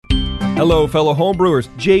Hello, fellow homebrewers.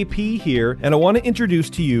 JP here, and I want to introduce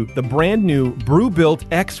to you the brand new Brew-Built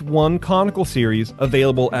X1 Conical Series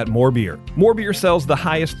available at More Beer. More Beer sells the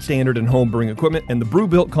highest standard in homebrewing equipment, and the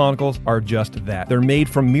Brew-Built Conicals are just that. They're made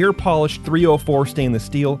from mirror-polished 304 stainless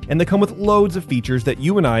steel, and they come with loads of features that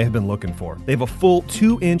you and I have been looking for. They have a full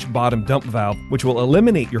 2-inch bottom dump valve, which will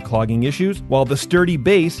eliminate your clogging issues, while the sturdy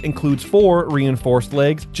base includes 4 reinforced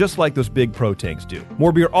legs, just like those big Pro tanks do.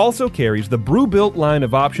 More Beer also carries the Brew-Built line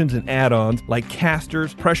of options and add-ons like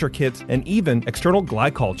casters, pressure kits, and even external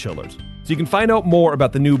glycol chillers. So you can find out more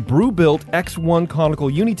about the new Brew-Built X1 Conical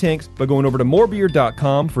Unitanks by going over to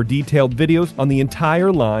morebeer.com for detailed videos on the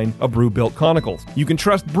entire line of Brew-Built Conicals. You can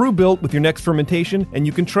trust Brew-Built with your next fermentation, and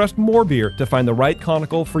you can trust More Beer to find the right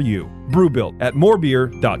conical for you. Brew-Built at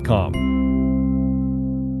morebeer.com.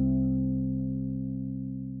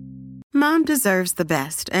 Mom deserves the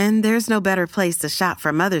best, and there's no better place to shop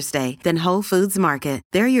for Mother's Day than Whole Foods Market.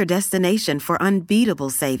 They're your destination for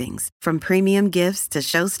unbeatable savings, from premium gifts to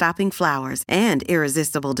show-stopping flowers and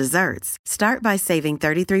irresistible desserts. Start by saving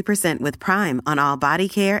 33% with Prime on all body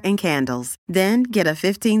care and candles. Then get a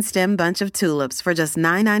 15-stem bunch of tulips for just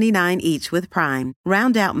 $9.99 each with Prime.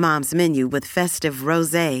 Round out Mom's menu with festive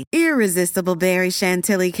rosé, irresistible berry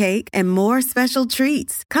chantilly cake, and more special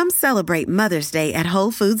treats. Come celebrate Mother's Day at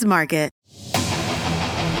Whole Foods Market.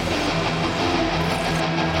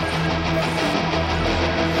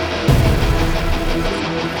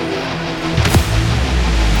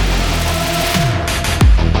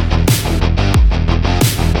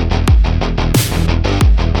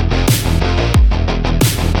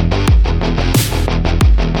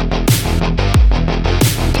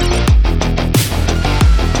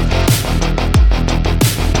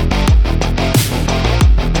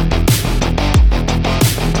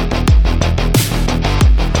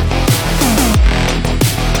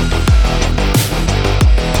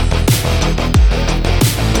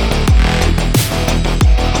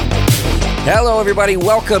 Hello, everybody.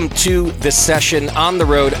 Welcome to the session on the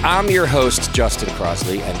road. I'm your host, Justin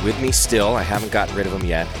Crosley, and with me still, I haven't gotten rid of him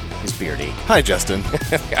yet, is Beardy. Hi, Justin.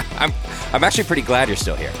 I'm actually pretty glad you're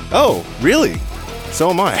still here. Oh, really? So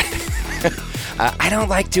am I. I don't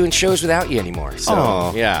like doing shows without you anymore. So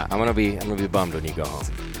Aww. Yeah, I'm gonna be bummed when you go home.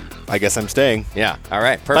 I guess I'm staying. Yeah. All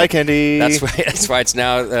right. Perfect. Bye, Candy. That's why it's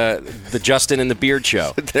now the Justin and the Beard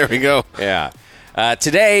Show. There we go. Yeah.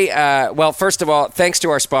 Today, well, first of all, thanks to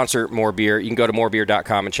our sponsor, More Beer. You can go to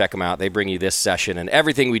morebeer.com and check them out. They bring you this session and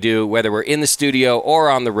everything we do, whether we're in the studio or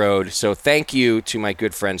on the road. So thank you to my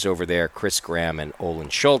good friends over there, Chris Graham and Olin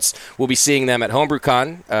Schultz. We'll be seeing them at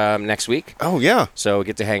HomebrewCon next week. Oh, yeah. So we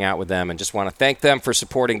get to hang out with them and just want to thank them for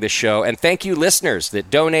supporting this show. And thank you, listeners that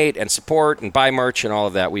donate and support and buy merch and all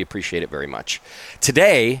of that. We appreciate it very much.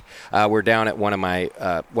 Today, we're down at one of my,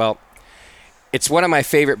 it's one of my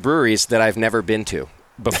favorite breweries that I've never been to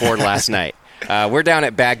before last night. We're down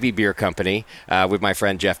at Bagby Beer Company with my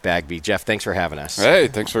friend Jeff Bagby. Jeff, thanks for having us. Hey,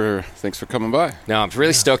 thanks for coming by. No, I'm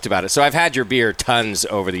really stoked about it. So I've had your beer tons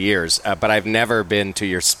over the years, but I've never been to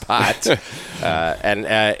your spot. And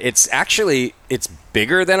it's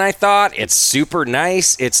bigger than I thought. It's super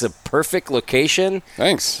nice. It's a perfect location.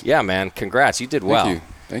 Thanks. Yeah, man. Congrats. You did well.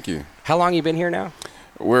 Thank you. How long you been here now?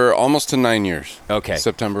 We're almost to 9 years. Okay.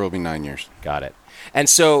 September will be 9 years. Got it. And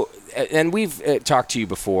so, and we've talked to you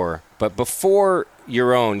before, but before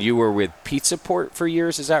your own, you were with Pizza Port for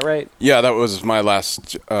years, is that right? Yeah, that was my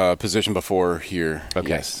last position before here. Okay.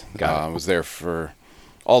 Yes. Got it. I was there for,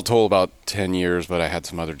 all told, about 10 years, but I had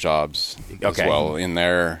some other jobs as well in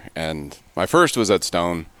there. And my first was at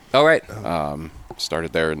Stone. Oh, right.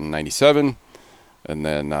 Started there in 97, and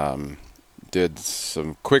then did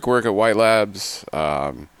some quick work at White Labs.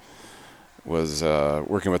 Was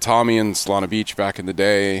working with Tommy in Solana Beach back in the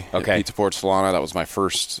day. Okay. At Pizza Port Solana. That was my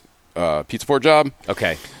first Pizza Port job.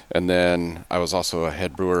 Okay. And then I was also a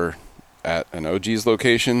head brewer at an OG's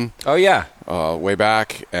location. Oh, yeah. Way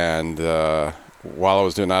back. And while I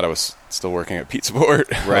was doing that, I was still working at Pizza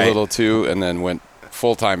Port Right. a little too, and then went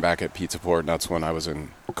full-time back at Pizza Port, and that's when I was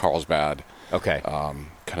in Carlsbad. Okay.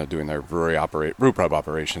 Kind of doing their brew pub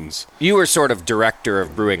operations. You were sort of director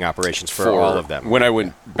of brewing operations for all of them. When I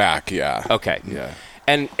went back, yeah. Okay. Yeah.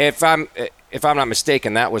 And if I'm not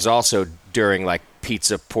mistaken, that was also during like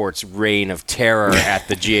Pizza Port's reign of terror at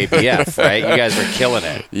the GABF, right? You guys were killing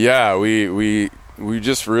it. Yeah, we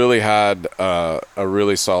just really had a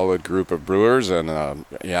really solid group of brewers, and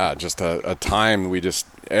just a time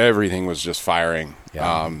everything was just firing.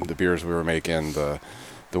 Yeah. The beers we were making,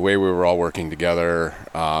 the way we were all working together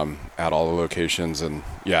at all the locations, and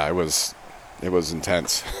yeah, it was It was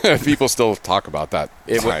intense. People still talk about that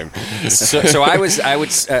time. So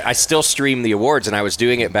I still stream the awards, and I was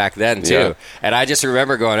doing it back then too. Yeah. And I just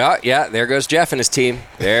remember going, oh yeah, there goes Jeff and his team.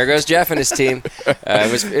 There goes Jeff and his team.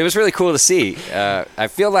 It was really cool to see. I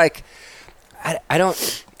feel like I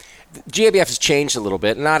don't. GABF has changed a little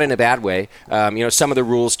bit, not in a bad way. Some of the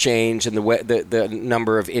rules change and the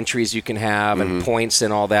number of entries you can have and points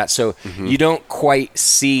and all that. So you don't quite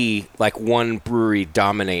see like one brewery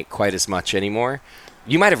dominate quite as much anymore.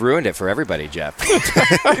 You might have ruined it for everybody, Jeff.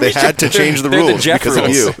 They had to change the rules because of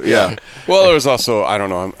you. Yeah. Well, there's also, I don't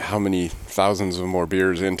know how many thousands of more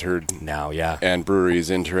beers entered now, and breweries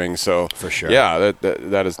entering. So for sure, yeah,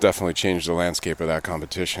 that has definitely changed the landscape of that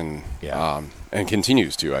competition. Yeah. And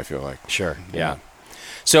continues to, I feel like. Sure, yeah.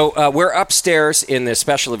 So we're upstairs in the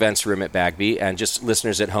special events room at Bagby, and just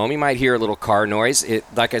listeners at home, you might hear a little car noise.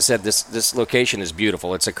 Like I said, this location is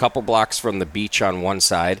beautiful. It's a couple blocks from the beach on one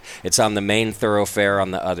side. It's on the main thoroughfare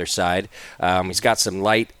on the other side. It's got some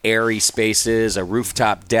light, airy spaces, a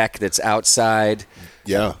rooftop deck that's outside.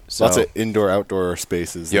 Yeah, So- lots of indoor-outdoor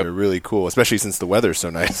spaces that are really cool, especially since the weather's so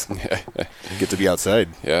nice. Get to be outside.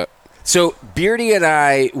 Yeah. So Beardy and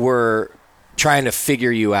I were trying to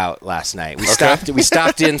figure you out last night. We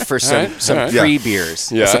stopped in for some free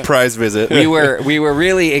beers. Yeah. A surprise visit. We were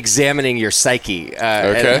really examining your psyche,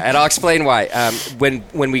 and I'll explain why.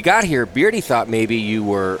 When we got here, Beardy thought maybe you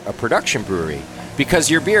were a production brewery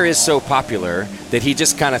because your beer is so popular that he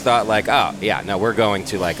just kind of thought like, oh yeah, no, we're going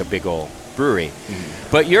to like a big old brewery.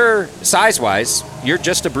 But you're size-wise, you're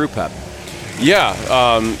just a brew pub. Yeah.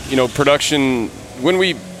 Production. When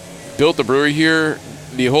we built the brewery here,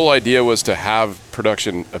 the whole idea was to have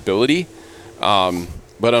production ability,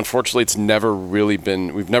 but unfortunately,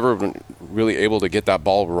 we've never been really able to get that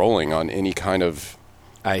ball rolling on any kind of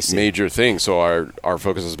major thing. So our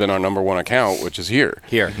focus has been our number one account, which is here.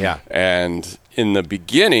 Here, yeah. And in the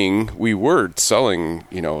beginning, we were selling,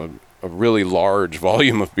 a really large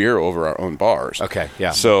volume of beer over our own bars. Okay,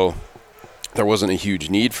 yeah. So there wasn't a huge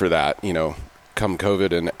need for that, come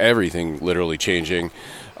COVID and everything literally changing.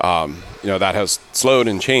 That has slowed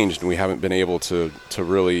and changed, and we haven't been able to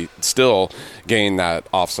really still gain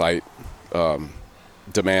that offsite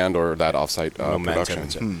demand or that offsite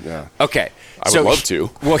production. Yeah. Okay. I would love to.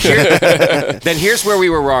 Well, then here's where we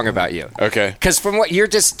were wrong about you. Okay. Because from what you're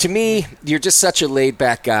just such a laid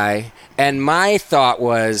back guy, and my thought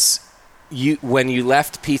was, when you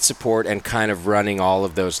left Pizza Port and kind of running all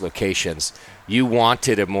of those locations, you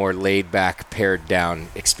wanted a more laid-back, pared-down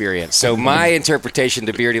experience. So my interpretation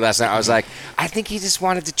to Beardy last night, I was like, I think he just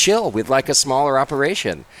wanted to chill with like a smaller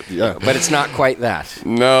operation. Yeah. But it's not quite that.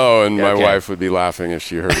 No, and my Okay. wife would be laughing if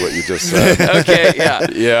she heard what you just said. Okay, yeah.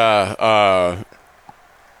 Yeah.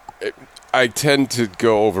 I tend to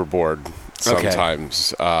go overboard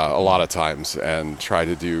sometimes, a lot of times, and try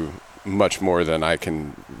to do much more than I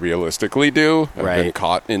can realistically do. I've been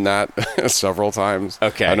caught in that several times.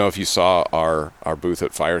 Okay. I don't know if you saw our booth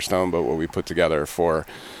at Firestone, but what we put together for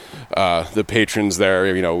the patrons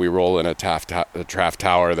there, we roll in a draft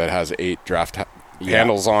tower that has 8 draft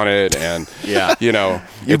handles on it, and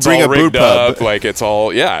it's bring all a brew rigged pub. up like it's all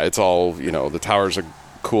the towers are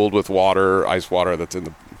cooled with ice water that's in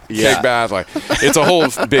the keg bath. Like it's a whole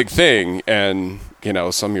big thing, and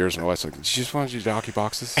some years my wife's like, "Do you just want to do hockey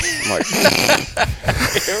boxes?" I'm like,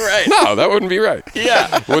 You're right. "No, that wouldn't be right.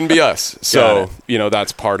 Yeah. Wouldn't be us." So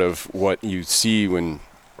that's part of what you see when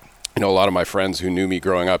a lot of my friends who knew me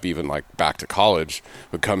growing up, even like back to college,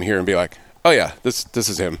 would come here and be like, "Oh yeah, this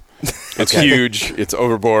is him. It's huge. It's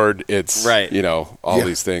overboard. It's all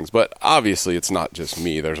these things." But obviously, it's not just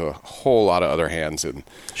me. There's a whole lot of other hands in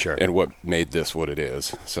what made this what it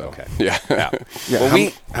is. So yeah.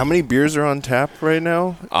 Well, how many beers are on tap right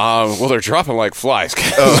now? Well, they're dropping like flies.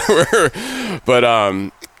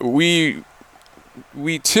 But we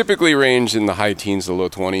typically range in the high teens to low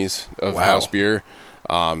 20s of house beer.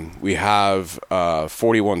 We have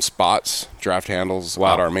 41 spots, draft handles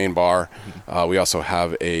at our main bar. We also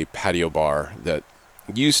have a patio bar that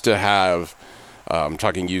used to have, I'm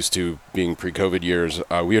talking used to being pre-COVID years,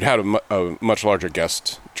 we had a much larger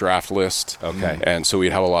guest draft list. Okay. And so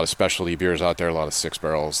we'd have a lot of specialty beers out there, a lot of 6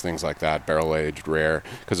 barrels, things like that, barrel-aged, rare,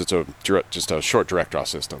 because it's just a short direct draw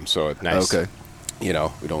system. So Nice. Okay. we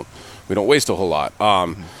don't waste a whole lot.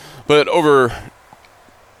 But over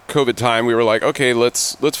COVID time, we were like, okay,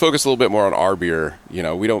 let's focus a little bit more on our beer.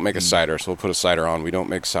 We don't make a cider, so we'll put a cider on. We don't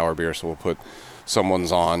make sour beer, so we'll put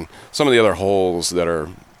someone's on. Some of the other holes that are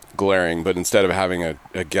glaring, but instead of having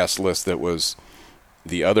a guest list that was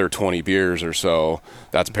the other 20 beers or so,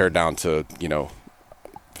 that's pared down to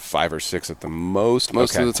 5 or 6 at the most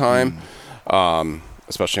of the time.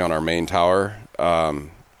 especially on our main tower.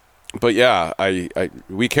 But yeah,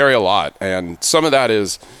 we carry a lot, and some of that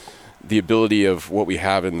is the ability of what we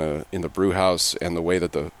have in the brew house and the way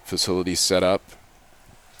that the facility's set up,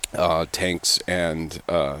 tanks and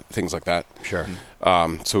things like that. Sure.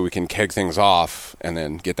 So we can keg things off and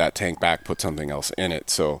then get that tank back, put something else in it.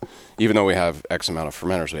 So even though we have X amount of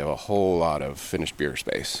fermenters, we have a whole lot of finished beer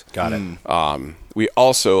space. Got it. We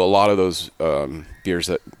also, a lot of those beers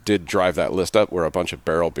that did drive that list up were a bunch of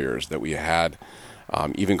barrel beers that we had,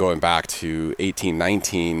 even going back to 18,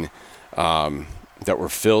 19, that were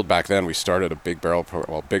filled back then. We started a big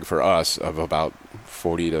barrel, big for us, of about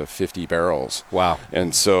 40 to 50 barrels. Wow.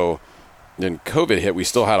 And so then COVID hit, we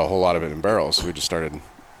still had a whole lot of it in barrels. So we just started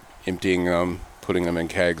emptying them, putting them in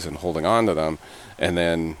kegs and holding on to them. And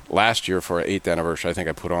then last year for our 8th anniversary, I think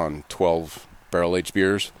I put on 12 barrel-aged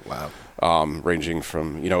beers. Wow. Ranging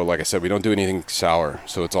from, like I said, we don't do anything sour.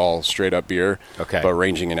 So it's all straight-up beer. Okay. But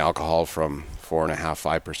ranging in alcohol from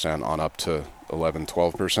 4.5%, 5% on up to 11,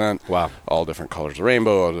 12%. Wow. All different colors of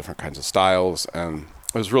rainbow, all different kinds of styles. And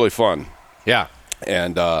it was really fun. Yeah.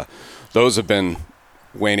 And those have been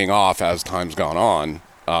waning off as time's gone on.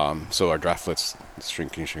 So our draft flit's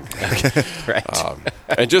shrinking. Right.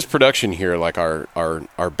 And just production here, like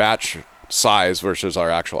our batch size versus our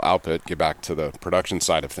actual output, get back to the production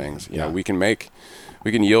side of things. You know, we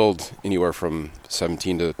can yield anywhere from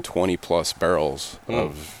 17 to 20 plus barrels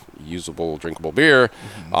of usable, drinkable beer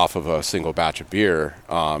off of a single batch of beer.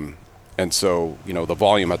 And so, the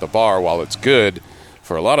volume at the bar, while it's good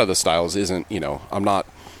for a lot of the styles, isn't, I'm not,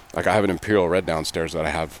 like, I have an Imperial Red downstairs that I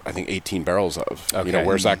have, I think, 18 barrels of. Okay.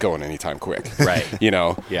 Where's that going anytime quick? Right.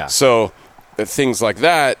 Yeah. So things like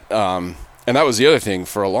that. And that was the other thing.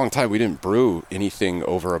 For a long time, we didn't brew anything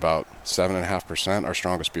over about 7.5%. Our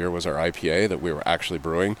strongest beer was our IPA that we were actually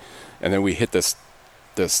brewing. And then we hit this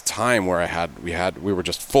time where we were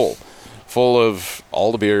just full of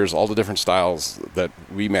all the beers, all the different styles that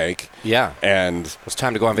we make. Yeah. And it was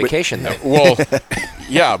time to go on vacation, though. Well,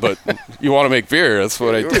 yeah, but you want to make beer. That's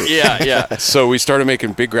what I do. Yeah. So we started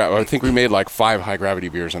making I think we made like 5 high-gravity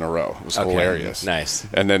beers in a row. It was hilarious. Nice.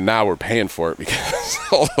 And then now we're paying for it because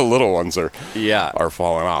all the little ones are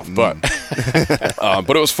falling off. But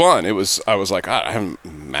but it was fun. I was like, I haven't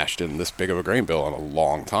mashed in this big of a grain bill in a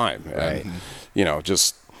long time. Right. And,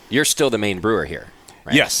 just... You're still the main brewer here.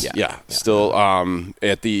 Right? Yes, yeah. Still,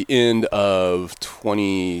 at the end of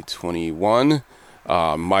 2021,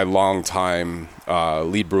 my longtime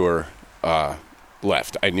lead brewer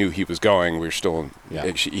left. I knew he was going. We were still,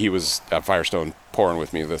 he was at Firestone pouring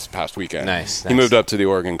with me this past weekend. Nice. He moved up to the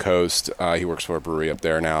Oregon coast. He works for a brewery up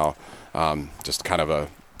there now. Just kind of a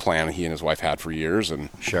plan he and his wife had for years, and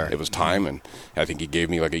it was time, and I think he gave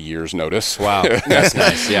me like a year's notice. Wow, that's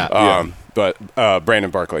nice. Yeah. But Brandon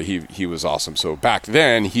Barclay, he was awesome. So back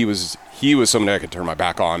then he was somebody I could turn my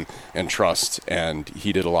back on and trust, and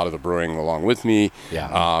he did a lot of the brewing along with me.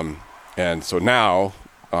 Yeah. And so now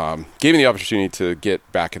gave me the opportunity to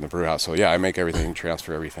get back in the brew house. So I make everything,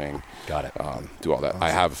 transfer everything. Got it. Do all that. Awesome. I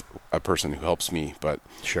have a person who helps me, but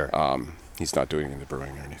he's not doing any of the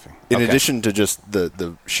brewing or anything. In addition to just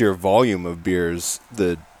the sheer volume of beers,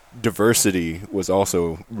 the diversity was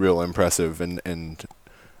also real impressive, and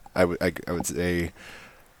I would say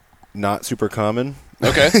not super common.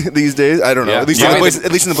 Okay. These days, I don't know. At least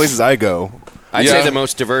in the places I go. I'd say the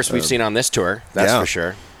most diverse we've seen on this tour. That's for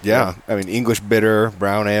sure. Yeah. I mean, English bitter,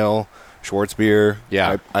 brown ale, Schwarzbier,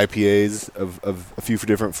 IPAs of a few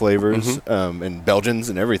different flavors, and Belgians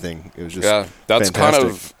and everything. It was just that's fantastic.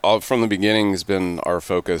 kind of from the beginning has been our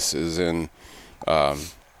focus is in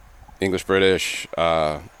English, British,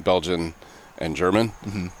 Belgian, and German,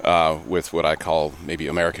 with what I call maybe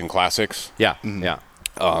American classics. Yeah, yeah.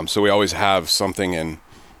 So we always have something in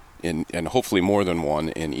and hopefully more than one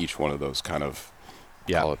in each one of those kind of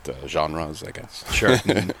call it genres, I guess. Sure.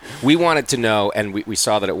 We wanted to know, and we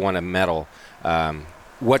saw that it won a medal.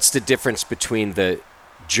 What's the difference between the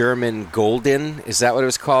German Golden? Is that what it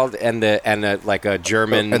was called? And like a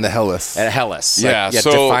German and the Helles. Helles.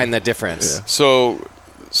 So define the difference. Yeah.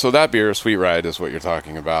 So that beer, Sweet Ride, is what you're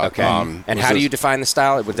talking about. Okay. And how do you define the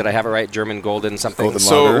style? Did I have it right? German Golden something? Golden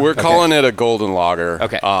so lager. We're calling it a golden lager.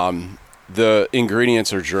 Okay. The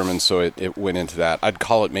ingredients are German, so it went into that. I'd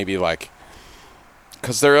call it maybe like,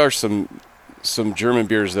 because there are some German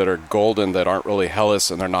beers that are golden that aren't really Helles,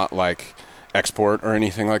 and they're not like export or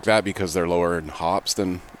anything like that because they're lower in hops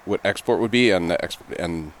than what export would be, and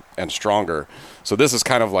stronger. So this is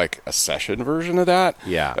kind of like a session version of that.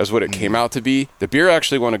 Yeah. As what it came out to be. The beer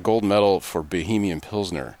actually won a gold medal for Bohemian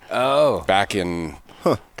Pilsner. Oh. Back in,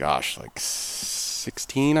 like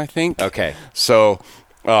 16, I think. Okay. So,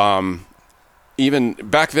 even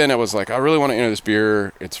back then, I was like, I really want to enter this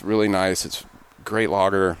beer. It's really nice. It's great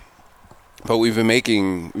lager, but we've been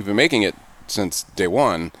making it since day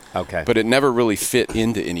one. Okay. But it never really fit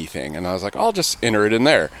into anything, and I was like, I'll just enter it in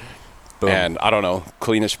there. Boom. And I don't know,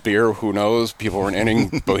 cleanish beer, who knows? People weren't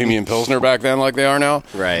entering Bohemian Pilsner back then like they are now.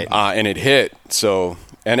 Right. And it hit, so,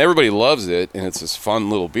 and everybody loves it, and it's this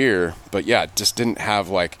fun little beer, but yeah, it just didn't have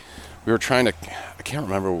like, we were trying to, I can't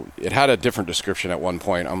remember, it had a different description at one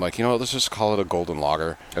point. I'm like, let's just call it a golden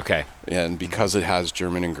lager. Okay. And because it has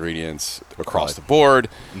German ingredients across the board,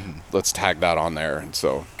 let's tag that on there. And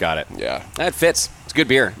so, got it. Yeah. That fits. It's good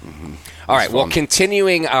beer. All right, well,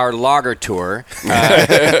 continuing our lager tour,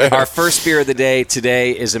 our first beer of the day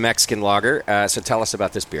today is a Mexican lager. So tell us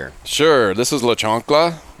about this beer. Sure. This is La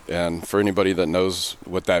Chancla, and for anybody that knows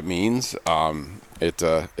what that means, it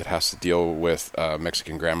has to deal with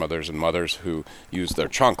Mexican grandmothers and mothers who use their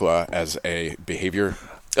chancla as a behavior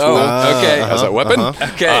tool, as a weapon.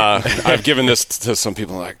 Okay. I've given this to some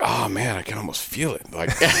people like, oh man, I can almost feel it. Like,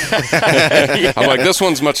 I'm like, this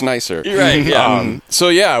one's much nicer. Right. Yeah. So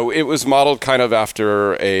yeah, it was modeled kind of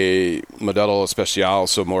after a Modelo Especial,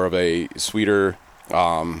 so more of a sweeter,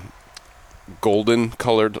 golden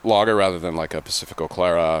colored lager rather than like a Pacifico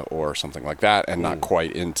Clara or something like that, and not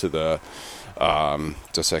quite into the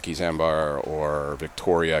Dos Equis Ambar or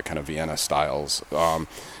Victoria kind of Vienna styles.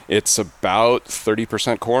 It's about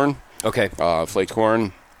 30% corn. Okay. Flaked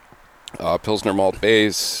corn, Pilsner malt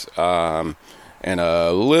base, and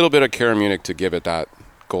a little bit of Cara Munich to give it that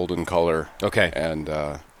golden color. Okay. And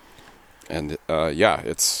yeah,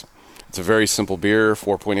 it's a very simple beer,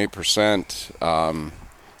 4.8%,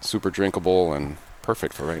 super drinkable and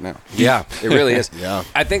perfect for right now. Yeah, it really is. Yeah.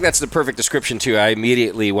 I think that's the perfect description, too. I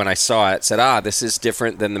immediately, when I saw it, said, this is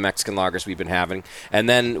different than the Mexican lagers we've been having. And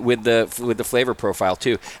then with the flavor profile,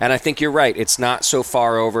 too. And I think you're right. It's not so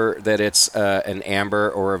far over that it's an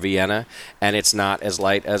amber or a Vienna, and it's not as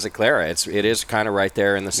light as a Clara. It is kind of right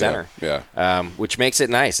there in the center. Yeah. Which makes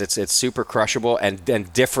it nice. It's super crushable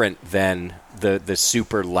and different than the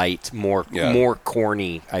super light, more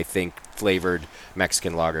corny, I think, flavored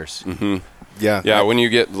Mexican lagers. Mm-hmm. Yeah. When you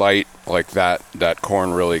get light like that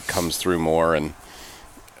corn really comes through more. And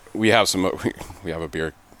we have a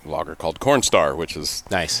beer lager called Corn Star, which is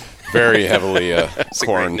nice, very heavily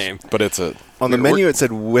corn name. But on the menu it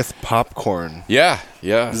said with popcorn. Yeah.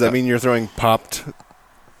 Does that mean you're throwing air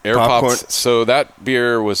popcorn? popped? So that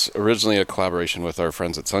beer was originally a collaboration with our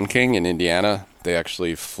friends at Sun King in Indiana. They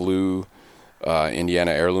actually flew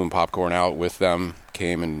Indiana heirloom popcorn out with them,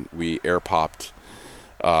 came and we air popped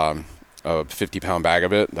a 50-pound bag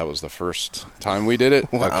of it. That was the first time we did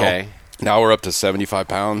it. Wow. Okay. Now we're up to 75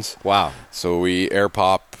 pounds. Wow. So we air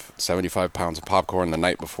pop 75 pounds of popcorn the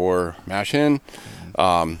night before mash in.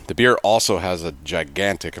 The beer also has a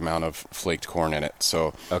gigantic amount of flaked corn in it.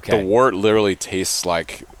 So the wort literally tastes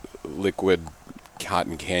like liquid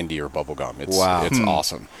cotton candy or bubble gum. It's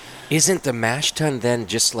awesome. Isn't the mash tun then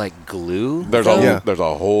just like glue? There's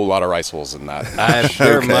a whole lot of rice holes in that.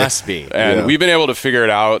 There must be. And we've been able to figure it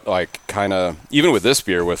out, like kind of, even with this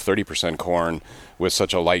beer with 30% corn, with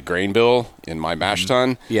such a light grain bill in my mash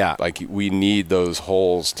tun. Yeah. Like we need those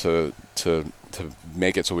holes to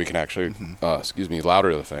make it so we can actually,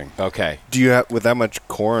 louder the thing. Okay. Do you have, with that much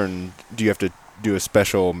corn, do you have to do a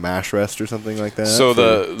special mash rest or something like that? So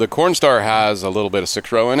the Corn Star has a little bit of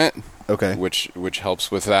 6-row in it. Okay. Which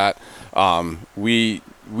helps with that. We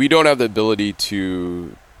don't have the ability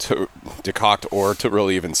to decoct or to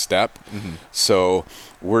really even step. Mm-hmm. So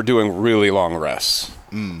we're doing really long rests.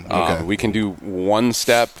 Okay. We can do one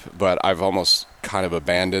step, but I've almost kind of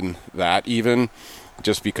abandoned that even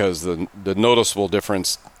just because the noticeable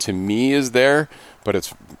difference to me is there,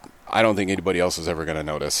 but I don't think anybody else is ever going to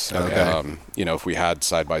notice. Okay. If we had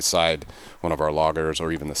side by side one of our loggers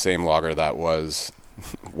or even the same logger that was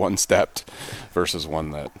one stepped versus one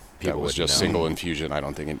that was just single infusion, I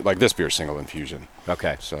don't think like this beer is single infusion.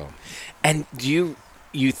 Okay. So, and do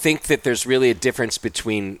you think that there's really a difference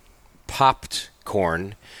between popped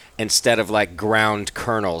corn instead of like ground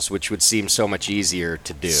kernels, which would seem so much easier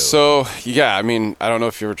to do? So yeah, I mean, I don't know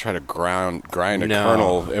if you ever try to grind a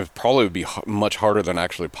kernel. It probably would be much harder than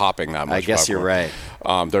actually popping that much. I guess popcorn. You're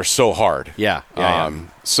right. They're so hard. Yeah.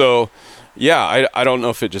 So. Yeah, I don't know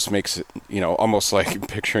if it just makes it, almost like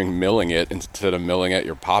picturing milling it. Instead of milling it,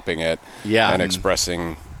 you're popping it and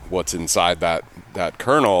expressing what's inside that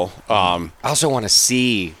kernel. I also want to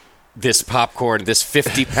see this popcorn, this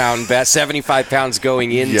 50-pound, 75 pounds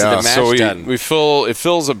going into the mash tun. It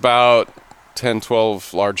fills about 10,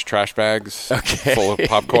 12 large trash bags full of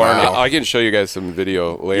popcorn. Wow. I can show you guys some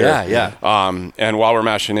video later. Yeah. And while we're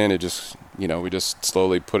mashing in, it just, we just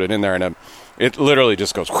slowly put it in there. And it literally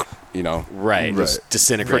just goes, you know, Right. Just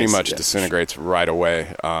disintegrates. pretty much disintegrates right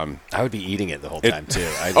away. I would be eating it the whole time too.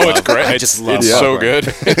 It's great. I just love it's so popcorn.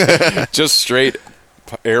 good. Just straight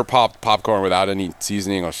air popcorn without any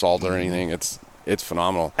seasoning or salt or anything. It's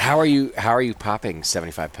phenomenal. How are you popping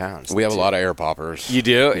 75 pounds? We have a lot of air poppers. You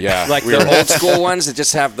do? Yeah. Like the old school ones that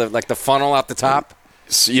just have the funnel out the top?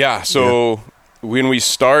 So when we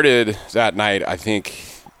started that night, I think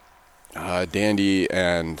Dandy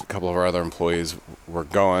and a couple of our other employees were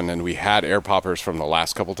going, and we had air poppers from the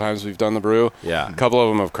last couple times we've done the brew. Yeah. A couple of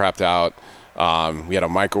them have crapped out. We had a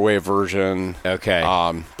microwave version. Okay.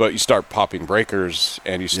 But you start popping breakers,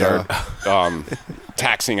 and you start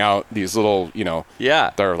taxing out these little, you know,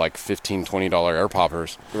 they're like $15, $20 air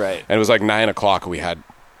poppers. Right. And it was like 9 o'clock. We had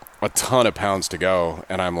a ton of pounds to go,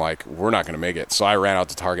 and I'm like, we're not going to make it. So I ran out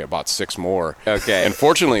to Target, bought 6 more. Okay. And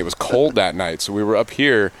fortunately, it was cold that night, so we were up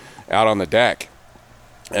here out on the deck,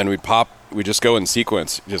 and we just go in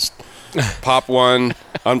sequence. Just pop one,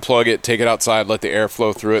 unplug it, take it outside, let the air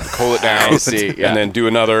flow through it, cool it down, and then do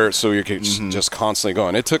another, so you're just constantly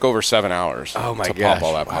going. It took over 7 hours to pop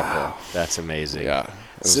all that popcorn. That's amazing. Yeah.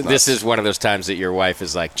 So this is one of those times that your wife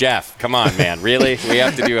is like, Jeff, come on, man, really? We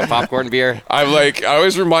have to do a popcorn beer? I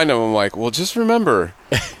always remind them, I'm like, well, just remember,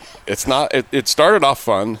 it's not. It started off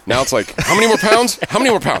fun. Now it's like, how many more pounds? How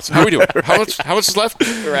many more pounds? How are we doing? How much is left?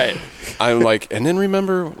 Right. I'm like, and then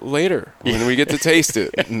remember later when we get to taste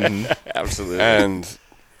it. Absolutely. And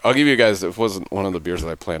I'll give you guys. It wasn't one of the beers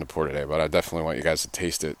that I planned to pour today, but I definitely want you guys to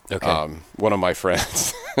taste it. Okay. One of my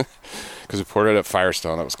friends, because we poured it at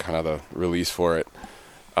Firestone. That was kind of the release for it.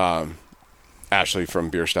 Ashley from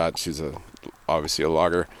Bierstadt, she's obviously a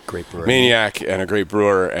lager great brewer, maniac and a great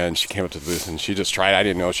brewer, and she came up to the booth and she just tried. I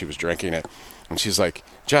didn't know she was drinking it, and she's like,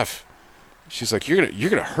 Jeff, she's like, you're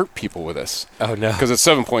gonna hurt people with this. Oh no, because it's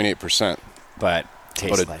 7.8%, but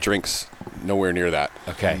it drinks nowhere near that.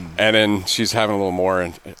 Okay. And then she's having a little more,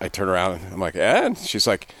 and I turn around and I'm like, and she's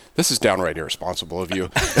like, this is downright irresponsible of you.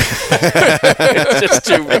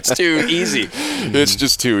 It's too easy. It's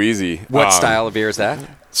just too easy. What style of beer is that?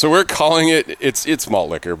 So we're calling it's malt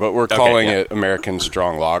liquor, but we're calling it American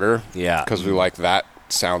Strong Lager. Yeah. Because we like that.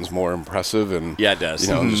 Sounds more impressive, and it does.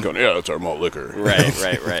 You know, just going, it's our malt liquor.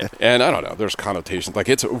 Right. And I don't know, there's connotations. Like,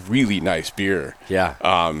 it's a really nice beer. Yeah.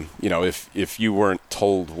 You know, if you weren't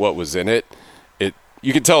told what was in it,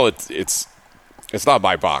 you can tell it's not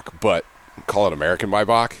by Bach, but call it American by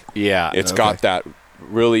Bach. Yeah. It's got that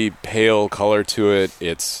really pale color to it.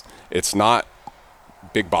 It's not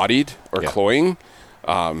big bodied or cloying.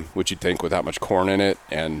 Which you'd think with that much corn in it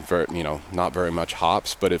and not very much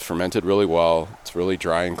hops, but it fermented really well. It's really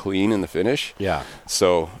dry and clean in the finish. Yeah.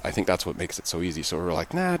 So I think that's what makes it so easy. So we're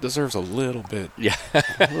like, it deserves a little bit,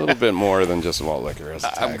 a little bit more than just malt liquor. As a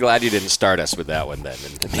tag. I'm glad you didn't start us with that one then,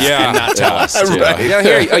 and not tell us. Right.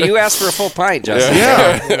 Here, you asked for a full pint, Justin.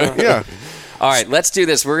 Yeah. All right, let's do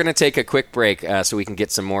this. We're going to take a quick break so we can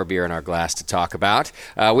get some more beer in our glass to talk about.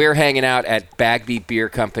 We're hanging out at Bagby Beer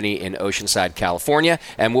Company in Oceanside, California,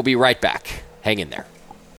 and we'll be right back. Hang in there.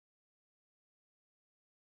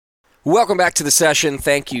 Welcome back to the session.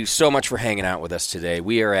 Thank you so much for hanging out with us today.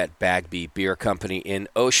 We are at Bagby Beer Company in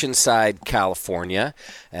Oceanside, California,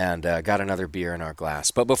 and got another beer in our glass.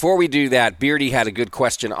 But before we do that, Beardy had a good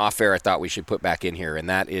question off air I thought we should put back in here, and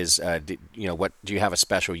that is, do you have a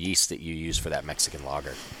special yeast that you use for that Mexican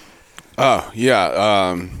lager? Oh,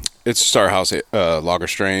 yeah. It's just our house lager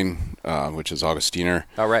strain, which is Augustiner.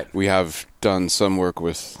 All right. We have done some work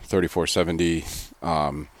with 3470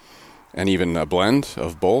 and even a blend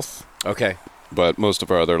of both. Okay. But most of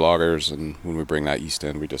our other lagers, and when we bring that yeast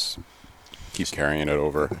in, we just keep carrying it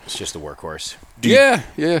over. It's just a workhorse. Yeah.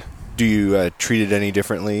 Do you treat it any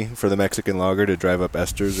differently for the Mexican lager to drive up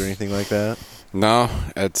esters or anything like that? No,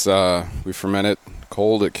 it's we ferment it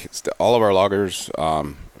cold. All of our lagers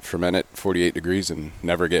ferment at 48 degrees and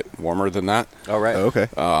never get warmer than that. All right. Oh, okay.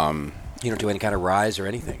 You don't do any kind of rise or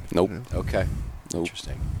anything? Nope. Okay. Nope.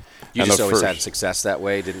 Interesting. You just always had success that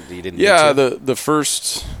way? You didn't Yeah, need to? the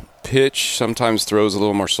first pitch sometimes throws a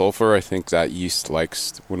little more sulfur. I think that yeast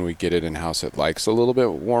likes, when we get it in-house, it likes a little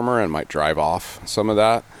bit warmer and might drive off some of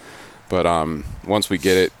that. But once we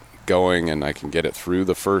get it going and I can get it through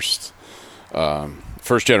the first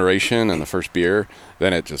generation and the first beer,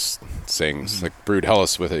 then it just sings. Mm-hmm. Like, brewed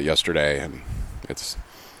Hellas with it yesterday, and it's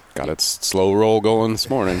got its slow roll going this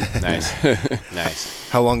morning. Nice. Nice.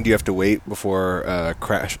 How long do you have to wait before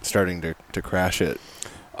starting to crash it?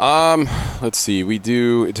 Let's see.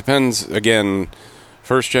 It depends. Again,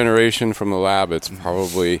 first generation from the lab, it's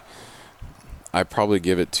I probably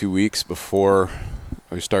give it 2 weeks before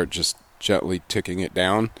we start just gently ticking it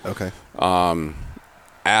down. Okay.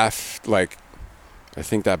 I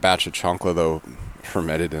think that batch of chancla though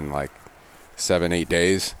fermented in like 7-8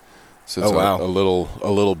 days. So it's a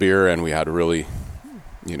little beer, and we had a really,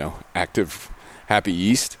 active, happy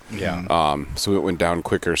yeast. Yeah. So it went down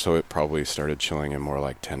quicker, so it probably started chilling in more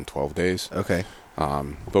like 10-12 days. Okay.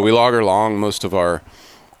 But we lager long. Most of our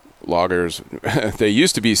lagers, they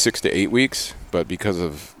used to be 6 to 8 weeks, but because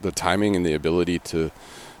of the timing and the ability to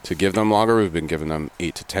give them lager, we've been giving them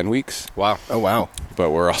 8 to 10 weeks. Wow. Oh, wow. But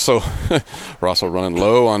we're also running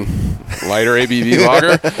low on lighter ABV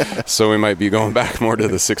lager, so we might be going back more to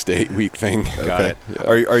the 6 to 8 week thing. Got it. Yeah.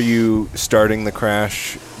 Are you starting the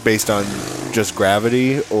crash based on just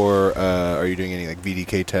gravity, or are you doing any like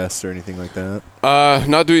VDK tests or anything like that?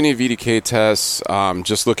 Not doing any VDK tests.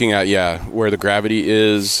 Just looking at where the gravity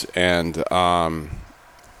is and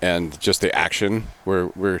just the action.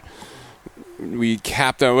 We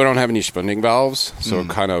capped them. We don't have any spunding valves, so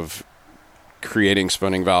kind of creating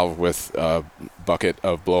spunding valve with a bucket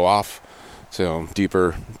of blow off. So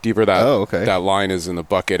deeper that line is in the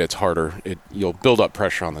bucket, it's harder. You'll build up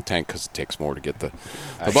pressure on the tank because it takes more to get the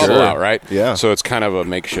bubble out, right? Yeah. So it's kind of a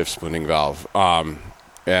makeshift spunding valve,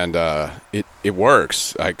 and it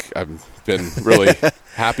works. I've been really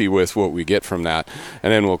happy with what we get from that.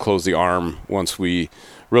 And then we'll close the arm once we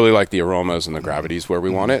really like the aromas and the gravities where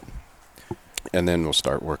we want it. And then we'll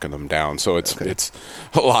start working them down. So it's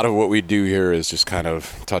a lot of what we do here is just kind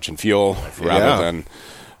of touch and feel rather than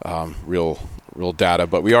real data.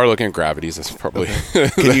 But we are looking at gravities. That's probably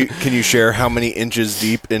Can you share how many inches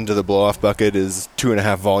deep into the blow off bucket is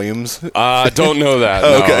 2.5 volumes? Don't know that.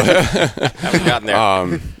 Okay. Haven't gotten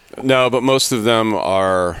there. No, but most of them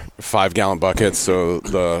are 5-gallon buckets. So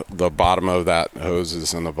the bottom of that hose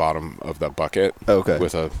is in the bottom of that bucket. Okay.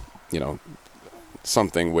 With a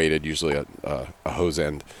something weighted, usually a hose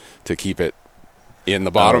end, to keep it in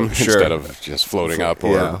the bottom instead of just floating up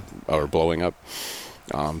or blowing up.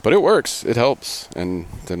 But it works. It helps. And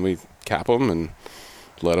then we cap them and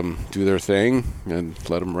let them do their thing and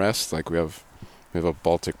let them rest. Like we have a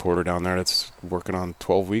Baltic porter down there that's working on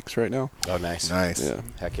 12 weeks right now. Oh, nice. Nice. Yeah.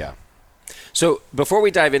 Heck yeah. So before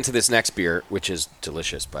we dive into this next beer, which is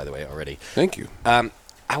delicious, by the way, already. Thank you. I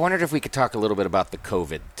wondered if we could talk a little bit about the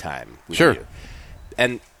COVID time with Sure. you.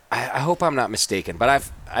 And I hope I'm not mistaken, but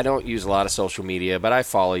I don't use a lot of social media, but I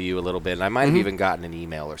follow you a little bit, and I might have even gotten an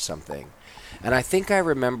email or something. And I think I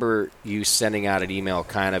remember you sending out an email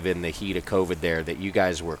kind of in the heat of COVID there that you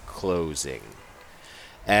guys were closing.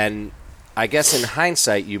 And I guess in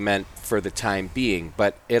hindsight you meant for the time being,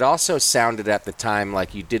 but it also sounded at the time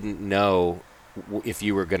like you didn't know if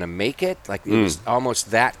you were going to make it. Like it was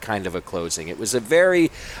almost that kind of a closing. It was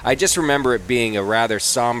I just remember it being a rather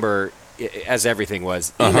somber, as everything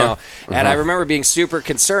was, email. And I remember being super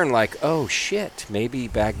concerned, like, oh, shit, maybe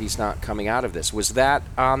Bagby's not coming out of this. Was that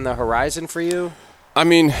on the horizon for you? I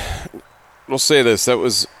mean, we'll say this. It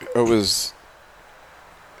was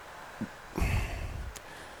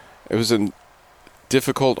a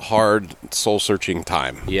difficult, hard, soul-searching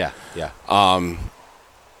time. Yeah.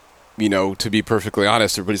 To be perfectly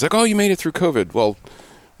honest, everybody's like, oh, you made it through COVID. Well,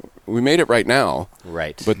 we made it right now.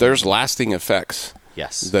 Right. But there's lasting effects.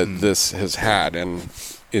 Yes. That this has had. And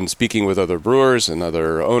in speaking with other brewers and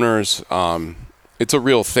other owners, it's a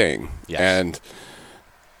real thing. Yes. And,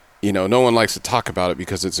 no one likes to talk about it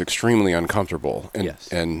because it's extremely uncomfortable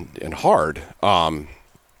and hard.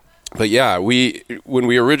 But yeah, when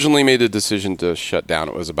we originally made the decision to shut down,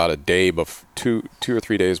 it was about a day, 2 or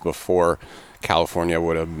 3 days before California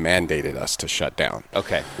would have mandated us to shut down.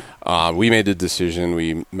 Okay. We made the decision.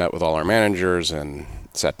 We met with all our managers and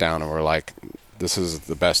sat down and we're like, this is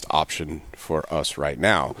the best option for us right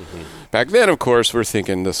now. Back then, of course, we're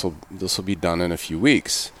thinking this will be done in a few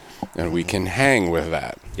weeks, and we can hang with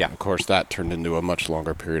that. Yeah. Of course, that turned into a much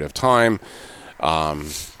longer period of time.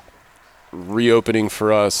 Reopening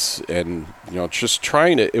for us, and just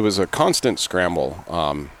trying to. It was a constant scramble.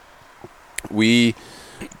 We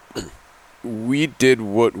did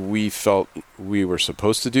what we felt we were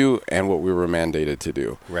supposed to do and what we were mandated to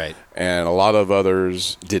do. Right. And a lot of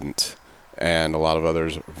others didn't. And a lot of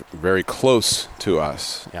others very close to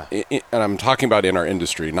us. Yeah. And I'm talking about in our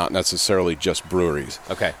industry, not necessarily just breweries.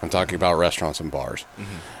 Okay. I'm talking about restaurants and bars.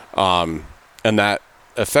 And that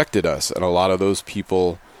affected us. And a lot of those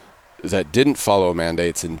people that didn't follow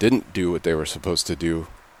mandates and didn't do what they were supposed to do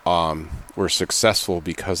were successful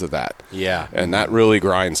because of that. Yeah. And that really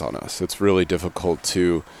grinds on us. It's really difficult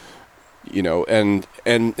to, and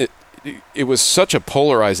it was such a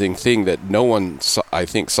polarizing thing that no one, I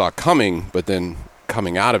think, saw coming, but then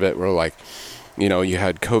coming out of it, we're like, you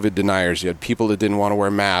had COVID deniers, you had people that didn't want to wear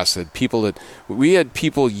masks, we had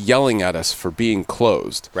people yelling at us for being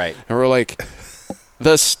closed. Right. And we're like,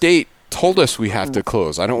 the state told us we have to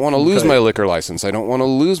close. I don't want to lose my liquor license. I don't want to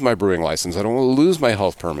lose my brewing license. I don't want to lose my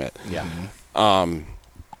health permit. Yeah.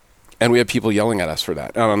 And we had people yelling at us for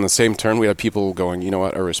that. And on the same turn, we had people going, you know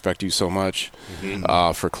what, I respect you so much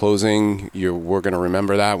for closing. We're going to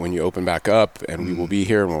remember that when you open back up, and we will be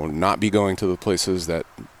here, and we'll not be going to the places that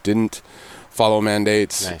didn't follow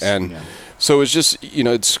mandates. Nice. And so it's just,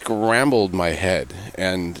 it scrambled my head.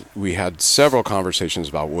 And we had several conversations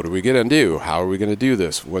about what are we going to do? How are we going to do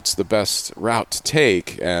this? What's the best route to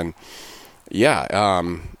take? And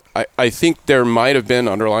I think there might have been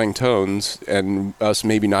underlying tones and us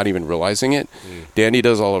maybe not even realizing it. Dandy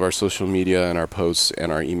does all of our social media and our posts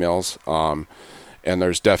and our emails. And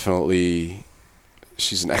there's definitely,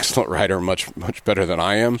 she's an excellent writer, much, much better than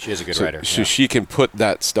I am. She is a good writer. So she can put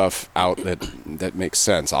that stuff out that makes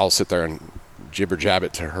sense. I'll sit there and jibber jab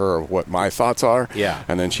it to her what my thoughts are. Yeah.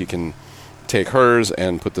 And then she can take hers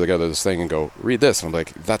and put together this thing and go, read this. And I'm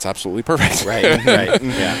like, that's absolutely perfect. Right.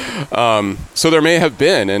 Yeah. So there may have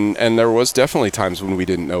been, and there was definitely times when we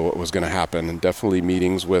didn't know what was going to happen, and definitely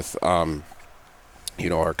meetings with,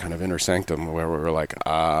 our kind of inner sanctum where we were like,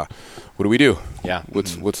 what do we do? Yeah.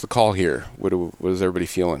 What's the call here? What is everybody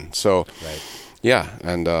feeling? So, yeah.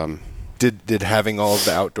 And, Did having all of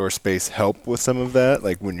the outdoor space help with some of that?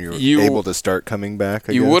 Like when you're able to start coming back,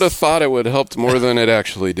 I you guess? would have thought it would have helped more than it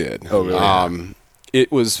actually did. Oh, really?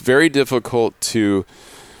 It was very difficult to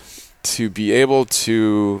be able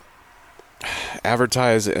to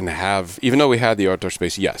advertise and have, even though we had the outdoor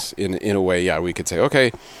space, yes, in a way, we could say,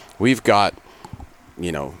 okay, we've got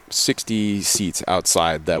 60 seats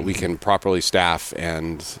outside that we can properly staff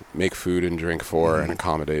and make food and drink for and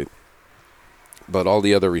accommodate. But all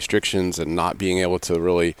the other restrictions and not being able to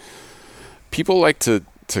really, people like to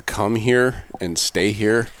come here and stay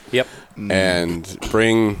here. Yep. And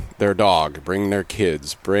bring their dog, bring their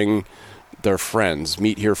kids, bring their friends,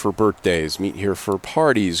 meet here for birthdays, meet here for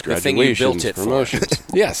parties, graduations, promotions.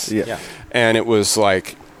 Yes. Yeah. And it was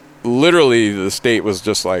like, literally the state was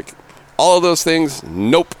just like, all of those things,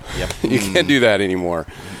 nope. Yep. You can't do that anymore.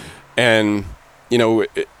 And,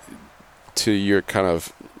 to your kind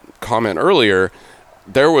of comment earlier,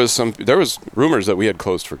 there was rumors that we had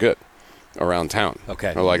closed for good around town.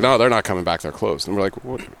 Okay. They're like, no, they're not coming back. They're closed. And we're like,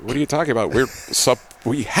 what are you talking about?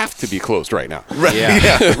 We have to be closed right now. Right.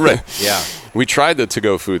 Yeah. Right. Yeah. We tried the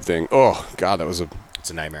to-go food thing. Oh God, that was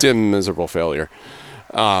It's a nightmare. dim, miserable failure.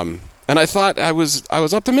 And I thought I was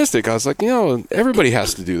optimistic. I was like, everybody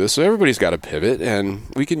has to do this, so everybody's got to pivot, and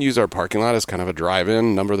we can use our parking lot as kind of a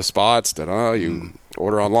drive-in, number the spots. You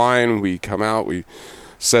order online, we come out, we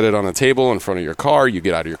set it on a table in front of your car, you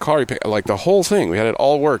get out of your car, you pick, like the whole thing. We had it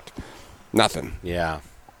all worked. Nothing. Yeah.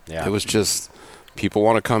 It was just people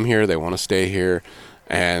want to come here, they want to stay here,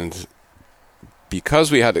 and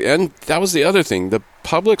because we had to, and that was the other thing, the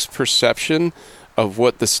public's perception of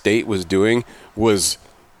what the state was doing was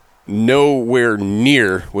nowhere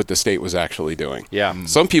near what the state was actually doing. Yeah.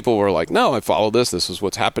 Some people were like, no, I follow this is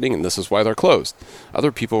what's happening, and this is why they're closed.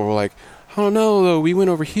 Other people were like, oh no, we went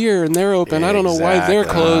over here and they're open. I don't know why they're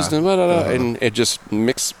closed, and blah, blah, blah. And it just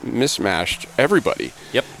mismatched everybody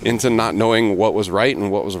into not knowing what was right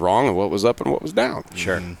and what was wrong and what was up and what was down.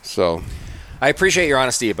 Sure. So I appreciate your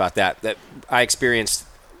honesty about that. That I experienced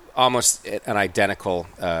almost an identical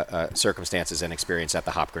circumstances and experience at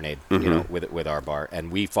the Hop Grenade, with our bar, and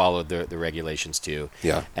we followed the regulations too.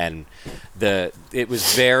 Yeah. And it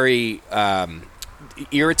was very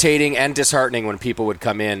irritating and disheartening when people would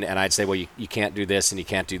come in and I'd say, well, you can't do this and you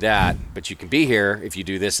can't do that, but you can be here if you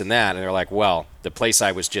do this and that. And they're like, well, the place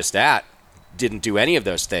I was just at didn't do any of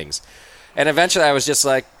those things. And eventually I was just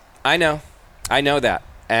like, I know that.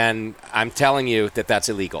 And I'm telling you that that's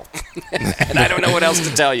illegal. And I don't know what else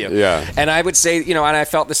to tell you. Yeah. And I would say, and I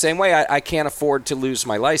felt the same way. I can't afford to lose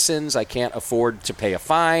my license. I can't afford to pay a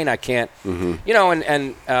fine. I can't,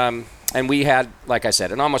 and we had, like I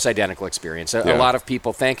said, an almost identical experience. A lot of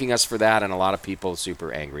people thanking us for that, and a lot of people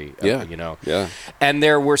super angry. Yeah. And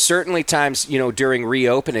there were certainly times, during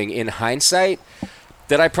reopening, in hindsight,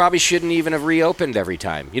 that I probably shouldn't even have reopened every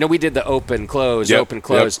time. We did the open, close.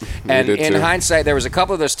 And in hindsight, there was a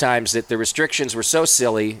couple of those times that the restrictions were so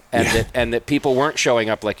silly and that people weren't showing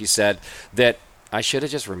up, like you said, that I should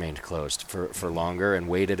have just remained closed for longer and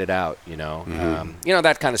waited it out,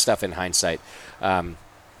 that kind of stuff in hindsight.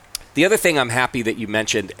 The other thing I'm happy that you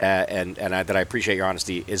mentioned, and that I appreciate your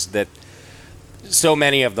honesty, is that so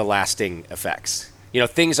many of the lasting effects,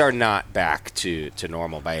 things are not back to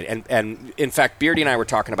normal by it. And in fact, Beardy and I were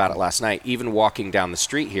talking about it last night, even walking down the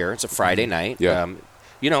street here. It's a Friday night,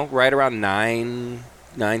 right around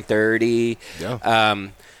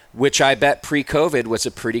 9:30, which I bet pre-COVID was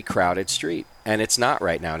a pretty crowded street. And it's not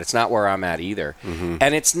right now, and it's not where I'm at either.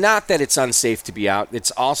 And it's not that it's unsafe to be out.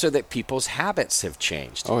 It's also that people's habits have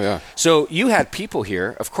changed. Oh, yeah. So you had people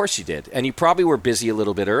here. Of course you did. And you probably were busy a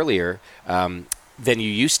little bit earlier than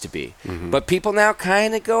you used to be. But people now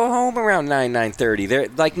kind of go home around 9:30. They're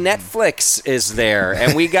like, Netflix is there,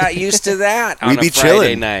 and we got used to that on a Friday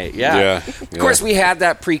chilling. night. Yeah. Of course, we had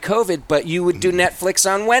that pre-COVID, but you would do Netflix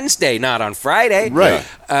on Wednesday, not on Friday. Right.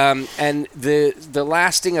 And the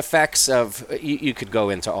lasting effects of, you could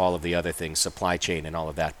go into all of the other things, supply chain and all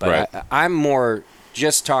of that, but Right. I'm more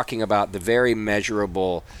just talking about the very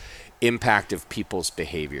measurable impact of people's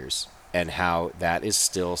behaviors and how that is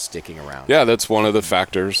still sticking around. Yeah, that's one of the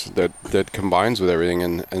factors that combines with everything,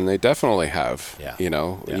 and they definitely have. Yeah. You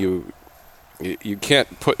know, Yeah. you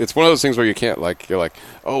can't put. It's one of those things where you're like,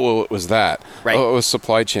 oh, well, it was that. Right. Oh, it was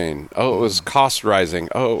supply chain. Oh, it was cost rising.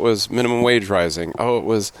 Oh, it was minimum wage rising. Oh, it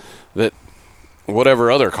was that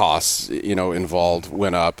whatever other costs involved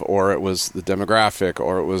went up, or it was the demographic,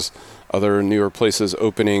 or it was other newer places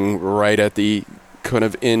opening right at the kind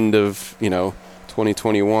of end of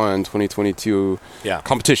 2021, 2022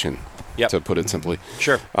 competition, to put it simply.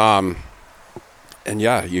 Sure. And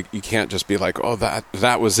yeah, you can't just be like, oh,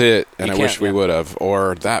 that was it, and I wish we would have,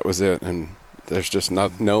 or that was it, and there's just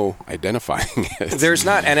no identifying it. There's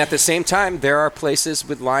not, and at the same time, there are places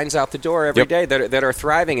with lines out the door every day that are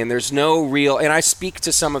thriving, and there's no real. And I speak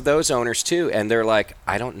to some of those owners too, and they're like,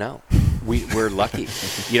 I don't know. We're lucky,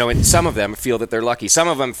 and some of them feel that they're lucky. Some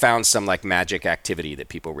of them found some like magic activity that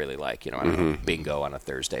people really like. I don't know, bingo on a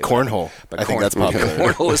Thursday. Cornhole. I think that's popular.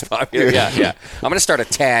 Cornhole is popular. Yeah. I'm going to start a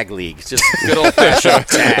tag league. Just good old fashioned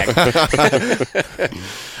tag.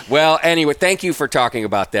 Well, anyway, thank you for talking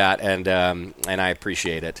about that, and I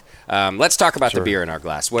appreciate it. Let's talk about the beer in our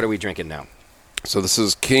glass. What are we drinking now? So this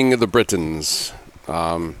is King of the Britons.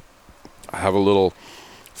 I have a little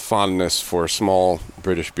fondness for small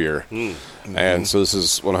British beer. And so this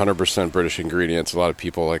is 100% British ingredients. A lot of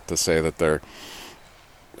people like to say that they're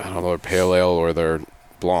pale ale, or they're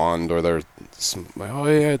blonde, or they're it's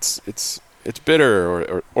bitter,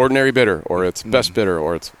 or ordinary bitter, or it's best bitter,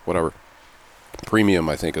 or it's whatever. Premium,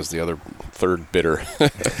 I think, is the other third bitter.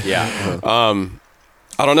 Yeah.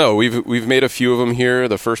 I don't know. We've made a few of them here.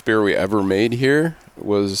 The first beer we ever made here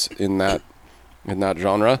was in that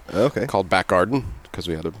genre. Okay. Called Back Garden, because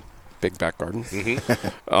we had a big back garden.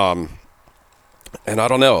 And I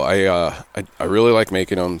don't know. I really like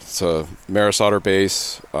making them. It's a Maris Otter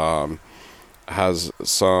base. Has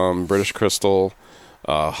some British Crystal.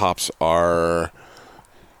 Hops are...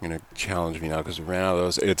 You're going to challenge me now because we ran out of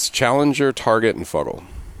those. It's Challenger, Target, and Fuggle.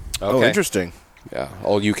 Okay. Oh, interesting. Yeah,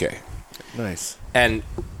 all UK. Nice. And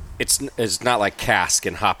it's not like cask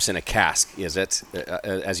and hops in a cask, is it?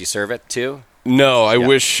 As you serve it too? No, I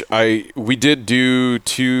wish we did do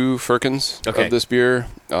 2 firkins of this beer.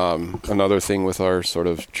 Another thing with our sort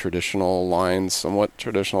of traditional lines, somewhat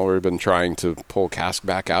traditional, we've been trying to pull cask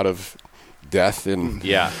back out of death in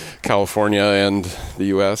California and the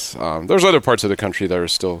U.S. There's other parts of the country that are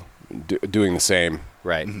still doing the same.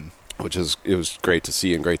 Right. It was great to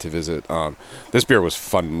see and great to visit. This beer was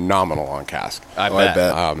phenomenal on cask. I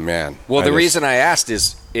bet. Oh, man. Well, the reason I asked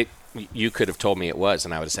is you could have told me it was,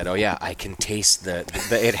 and I would have said, "Oh yeah, I can taste the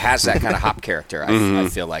it has that kind of hop character." I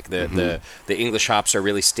feel like the English hops are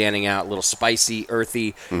really standing out, a little spicy,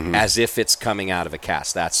 earthy, as if it's coming out of a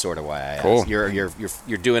cask. That's sort of why I asked. Cool.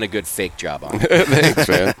 You're doing a good fake job on it. Thanks,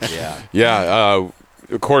 man. Yeah.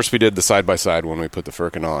 Of course, we did the side by side when we put the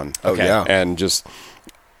firkin on. Okay. Yeah. And just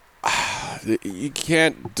you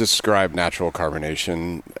can't describe natural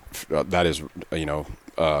carbonation. That is,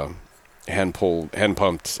 hand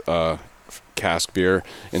pumped cask beer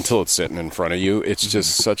until it's sitting in front of you. It's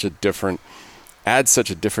just adds such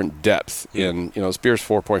a different depth in, this beer's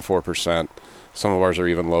 4.4%. Some of ours are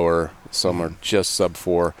even lower. Some are just sub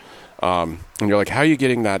 4. And you're like, how are you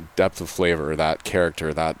getting that depth of flavor, that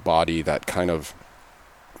character, that body, that kind of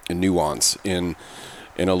nuance in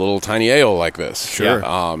a little tiny ale like this? Sure.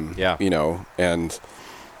 And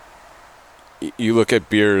you look at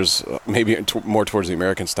beers maybe more towards the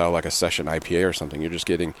American style, like a session IPA or something. You're just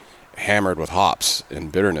getting hammered with hops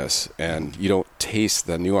and bitterness, and you don't taste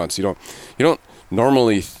the nuance. You don't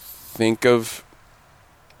normally think of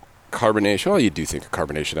carbonation. Well, you do think of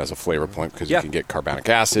carbonation as a flavor point because you can get carbonic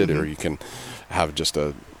acid, or you can have just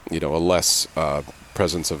a less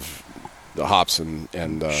presence of the hops and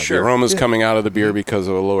the aromas coming out of the beer because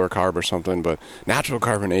of a lower carb or something. But natural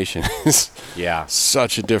carbonation is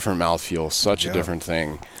such a different mouthfeel, such a different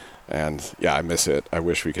thing. And I miss it. I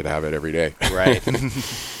wish we could have it every day. Right.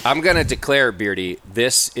 I'm going to declare, Beardy,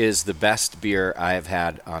 this is the best beer I have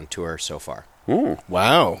had on tour so far. Ooh.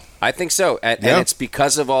 Wow. I think so. And it's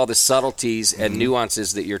because of all the subtleties and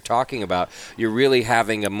nuances that you're talking about. You're really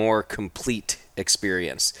having a more complete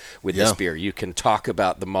experience with this beer. You can talk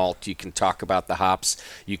about the malt, you can talk about the hops,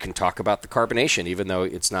 you can talk about the carbonation, even though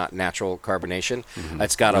it's not natural carbonation.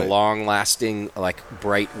 It's got a long-lasting, like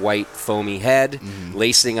bright white foamy head,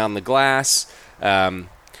 lacing on the glass.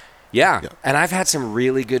 Yeah, and I've had some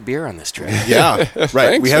really good beer on this trip. Yeah, right.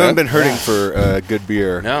 Thanks, we haven't man. been hurting for good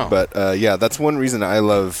beer. No. But that's one reason I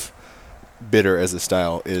love bitter as a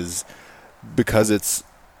style is because it's,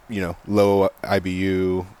 low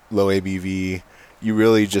IBU, low ABV. You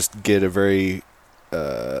really just get a very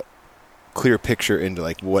clear picture into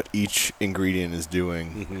like what each ingredient is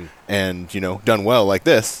doing. And, done well like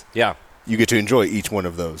this, you get to enjoy each one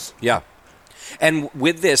of those. Yeah. And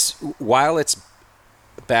with this, while it's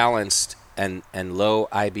balanced and low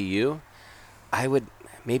IBU, I would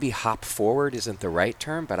maybe hop forward isn't the right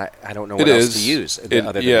term, but I don't know what else to use. Other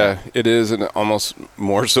than that. It is, and almost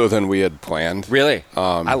more so than we had planned. Really?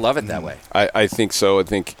 I love it that way. I think so. I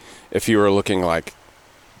think if you were looking like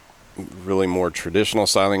really more traditional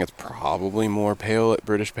styling, it's probably more pale at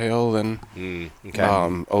British Pale than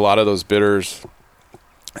a lot of those bitters.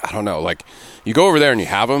 I don't know, like you go over there and you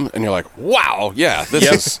have them and you're like, wow, yeah, this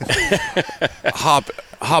is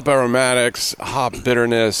hop aromatics, hop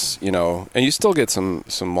bitterness, and you still get some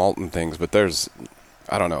malt and things, but there's,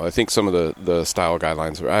 I don't know, I think some of the style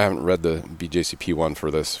guidelines, I haven't read the BJCP one for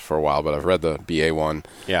this for a while, but I've read the BA one.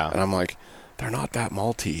 Yeah. And I'm like, they're not that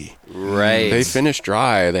malty. Right. They finish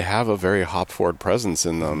dry. They have a very hop-forward presence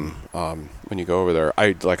in them when you go over there.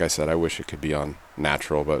 Like I said, I wish it could be on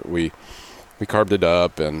natural, but we carved it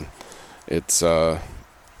up, and it's I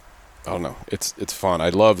don't know, it's fun. I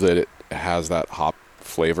love that it has that hop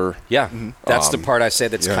flavor. Yeah, that's the part I say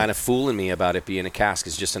that's kind of fooling me about it being a cask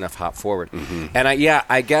is just enough hop forward. And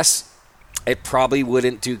I guess it probably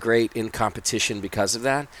wouldn't do great in competition because of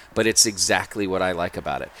that, but it's exactly what I like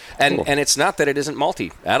about it. And and it's not that it isn't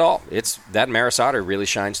malty at all. It's that Maris Otter really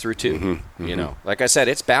shines through too. Like I said,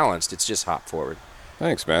 it's balanced. It's just hop forward.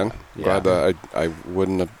 Thanks, man. Glad I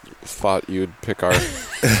wouldn't have thought you'd pick our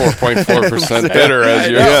 4.4% bitter as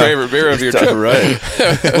your favorite beer of your trip. Right.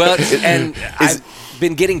 Well, and I've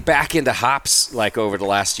been getting back into hops like over the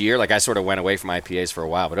last year. Like I sort of went away from IPAs for a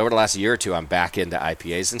while, but over the last year or two, I'm back into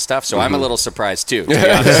IPAs and stuff. So I'm a little surprised too, to be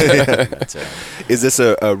honest. Is this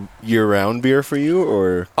a year-round beer for you,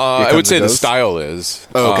 or I would say the style is.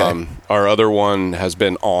 Oh, okay. Our other one has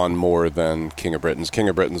been on more than King of Britain's. King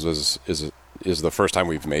of Britain's is the first time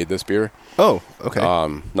we've made this beer. Oh, okay.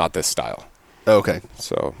 Not this style. Oh, okay.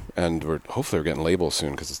 So, and hopefully we're getting labels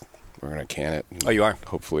soon because we're going to can it. Oh, you are?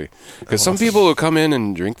 Hopefully. Because some people who come in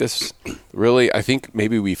and drink this, really, I think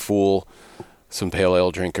maybe we fool some pale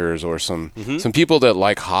ale drinkers or some people that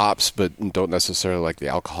like hops but don't necessarily like the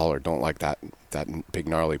alcohol or don't like that big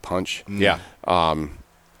gnarly punch. Yeah.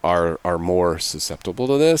 Are more susceptible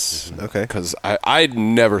to this. Okay. Because I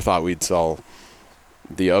never thought we'd sell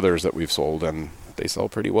the others that we've sold, and they sell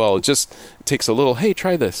pretty well. It just takes a little, hey,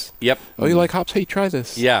 try this. Yep. Oh, you like hops? Hey, try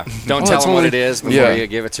this. Yeah. Don't tell them what it is before you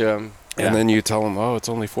give it to them. And then you tell them, oh, it's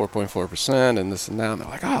only 4.4% and this and that. And they're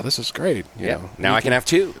like, oh, this is great. You know, now I can have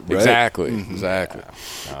two. Right? Exactly. Exactly.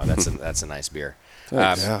 Oh, that's a nice beer.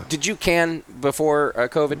 Did you can before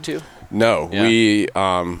COVID too? No. Yeah. We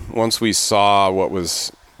once we saw what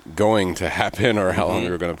was going to happen or how long we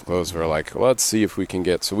were going to close, we're like, let's see if we can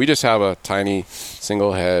get. So we just have a tiny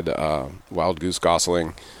single head wild goose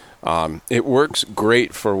Gosling. It works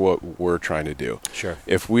great for what we're trying to do. Sure.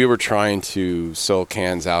 If we were trying to sell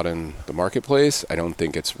cans out in the marketplace, I don't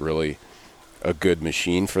think it's really a good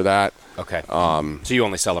machine for that. Okay. So you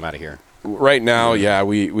only sell them out of here? Right now, yeah.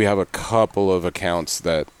 We have a couple of accounts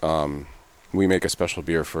that we make a special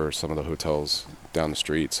beer for some of the hotels down the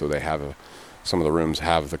street, so they have some of the rooms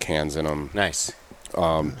have the cans in them. Nice.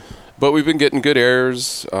 But we've been getting good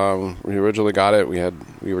airs. We originally got it.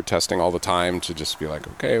 We were testing all the time to just be like,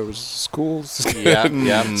 okay, it was cool. It's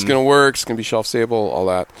gonna work. It's gonna be shelf stable. All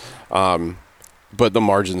that. But the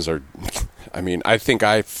margins are. I mean, I think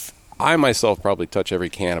I myself probably touch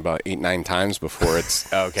every can about 8-9 times before it's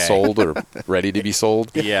sold or ready to be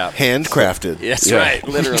sold. Yeah, handcrafted. That's right,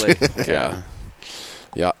 literally.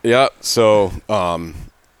 Yeah. So.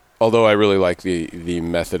 Although I really like the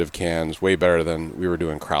method of cans way better than we were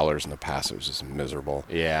doing crowlers in the past. It was just miserable.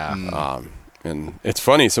 Yeah. And it's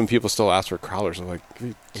funny, some people still ask for crowlers. I'm like,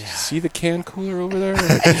 did you see the can cooler over there?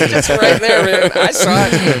 It's right there, man. I saw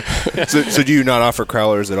it. So do you not offer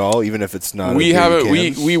crowlers at all, even if it's not? We haven't.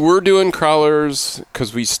 We were doing crowlers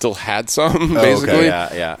because we still had some, basically.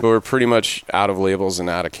 Okay. Yeah. But we're pretty much out of labels and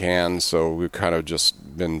out of cans, so we've kind of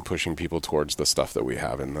just been pushing people towards the stuff that we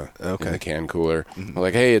have in the can cooler. We're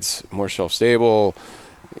like, hey, it's more shelf stable.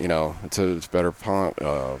 You know, it's better pump,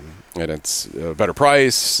 and it's a better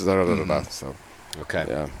price. So, okay.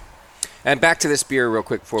 Yeah. And back to this beer real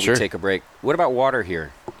quick before Sure. we take a break. What about water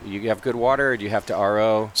here? You have good water, or do you have to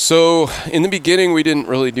RO? So in the beginning, we didn't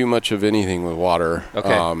really do much of anything with water.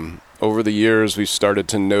 Okay. Over the years, we started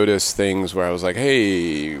to notice things where I was like,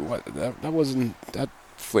 hey, what that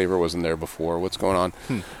flavor wasn't there before. What's going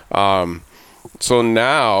on? So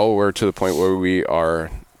now we're to the point where we are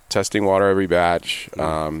testing water every batch.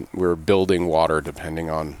 We're building water depending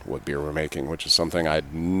on what beer we're making, which is something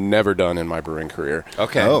I'd never done in my brewing career.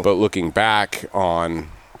 Okay. But looking back on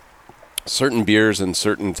certain beers and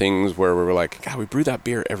certain things where we were like, God, we brew that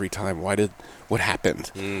beer every time. What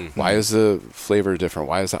happened? Why is the flavor different?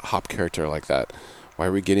 Why is that hop character like that? Why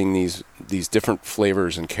are we getting these different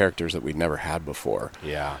flavors and characters that we'd never had before?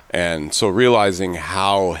 Yeah. And so realizing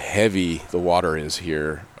how heavy the water is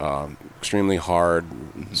here, extremely hard,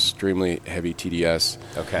 extremely heavy TDS.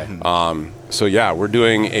 Okay. So yeah, we're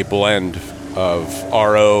doing a blend of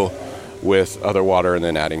RO with other water and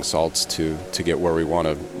then adding salts to get where we want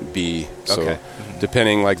to be. So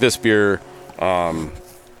depending, like this beer,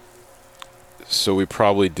 so we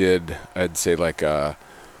probably did, I'd say like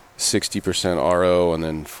 60% RO and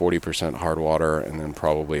then 40% hard water, and then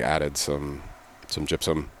probably added some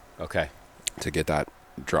gypsum. Okay. To get that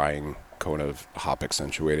drying kind of hop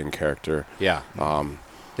accentuating character. Yeah.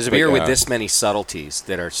 There's a beer with this many subtleties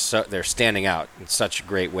that are they're standing out in such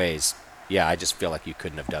great ways. Yeah, I just feel like you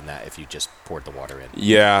couldn't have done that if you just poured the water in.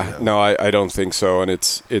 Yeah, no, I don't think so. And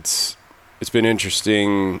it's been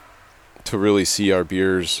interesting to really see our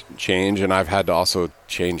beers change, and I've had to also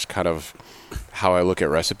change kind of how I look at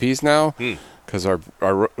recipes now, because our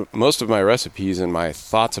most of my recipes and my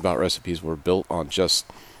thoughts about recipes were built on just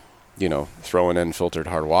throwing in filtered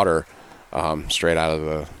hard water straight out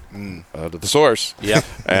of the source. Yeah.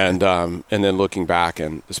 And then looking back,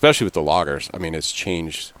 and especially with the lagers, I mean, it's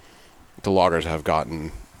changed. The lagers have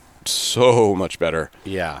gotten so much better.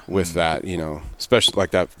 Yeah. With that, especially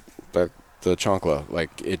like the Chancla,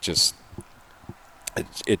 like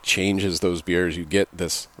it changes those beers. You get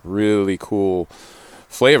this really cool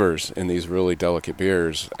flavors in these really delicate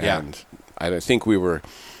beers. Yeah. And I think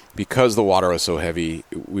because the water was so heavy,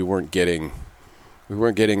 we weren't getting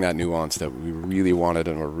that nuance that we really wanted,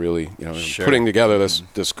 and we're really, putting together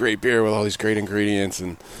this great beer with all these great ingredients,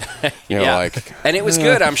 and and it was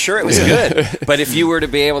good. I'm sure it was good. But if you were to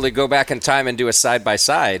be able to go back in time and do a side by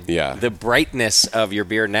side, the brightness of your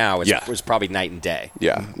beer now was probably night and day.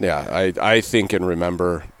 Yeah. I think and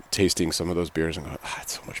remember tasting some of those beers and going,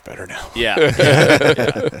 it's so much better now. Yeah.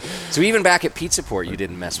 So even back at Pizza Port, you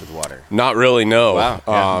didn't mess with water? Not really, no.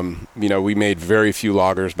 Wow. Yeah. We made very few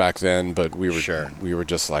lagers back then, but we were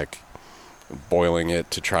just like boiling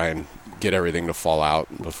it to try and get everything to fall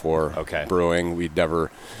out before brewing. We'd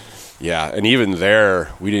never, and even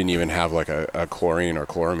there, we didn't even have like a chlorine or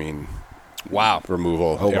chloramine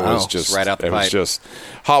removal. Oh, it was just right out the pipe. It was just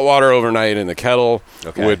hot water overnight in the kettle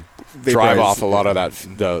would drive off a lot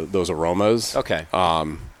of those aromas. Okay.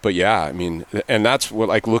 But yeah, I mean, and that's what,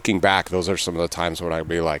 like, looking back, those are some of the times when I'd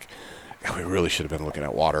be like, we really should have been looking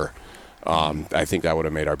at water. I think that would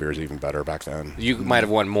have made our beers even better back then. You might have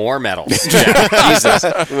won more medals. Jesus.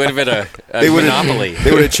 It would have been a monopoly.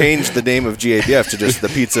 They would have changed the name of GABF to just the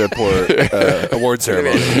Pizza Port award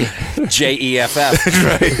ceremony. JEFF.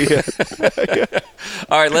 Right.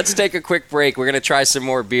 All right, let's take a quick break. We're going to try some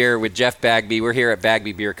more beer with Jeff Bagby. We're here at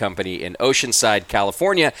Bagby Beer Company in Oceanside,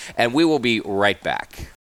 California, and we will be right back.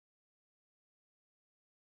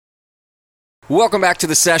 Welcome back to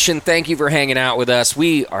the session. Thank you for hanging out with us.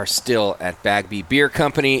 We are still at Bagby Beer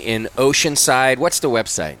Company in Oceanside. What's the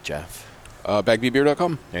website, Jeff?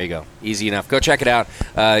 BagbyBeer.com. There you go. Easy enough. Go check it out.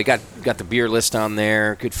 You got the beer list on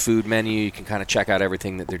there. Good food menu. You can kind of check out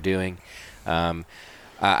everything that they're doing.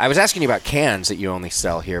 I was asking you about cans that you only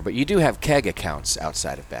sell here, but you do have keg accounts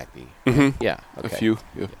outside of Bagby. Mm-hmm. Yeah. Okay. A few.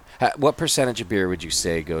 Yeah. What percentage of beer would you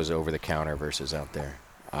say goes over the counter versus out there?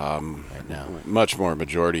 Right now, much more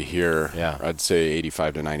majority here. Yeah, I'd say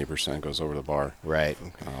 85 to 90% goes over the bar. Right.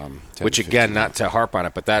 Which again, not to harp on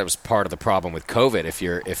it, but that was part of the problem with COVID.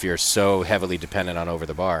 If you're so heavily dependent on over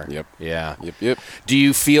the bar. Yep. Yeah. Yep. Do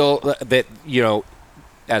you feel that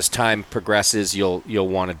as time progresses, you'll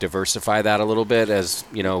want to diversify that a little bit as,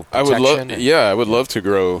 protection? I would love to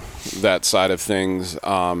grow that side of things.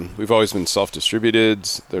 We've always been self-distributed.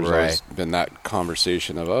 There's always been that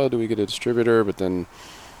conversation of, do we get a distributor? But then,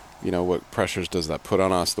 what pressures does that put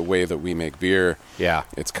on us? The way that we make beer,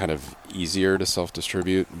 it's kind of easier to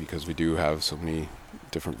self-distribute because we do have so many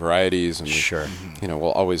different varieties. And sure.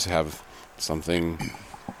 We'll always have something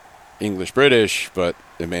English-British, but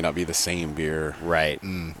it may not be the same beer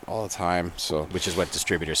all the time. So, which is what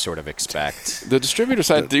distributors sort of expect. The distributor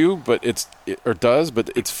side but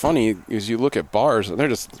it's funny is you look at bars and they're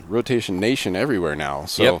just rotation nation everywhere now.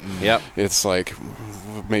 So it's like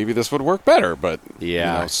maybe this would work better, but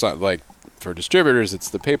like for distributors, it's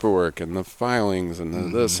the paperwork and the filings and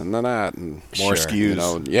the this and the that and more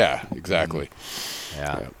SKUs. Yeah, exactly.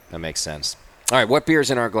 Yeah, that makes sense. All right, what beer is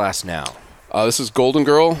in our glass now? This is Golden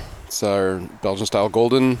Girl. It's our Belgian-style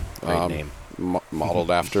golden. Great name. Modeled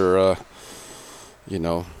after,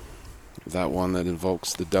 that one that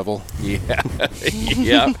invokes the devil. Yeah.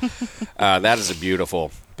 Yeah. That is a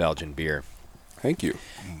beautiful Belgian beer. Thank you.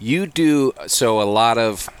 You do, so a lot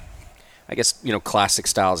of, I guess, classic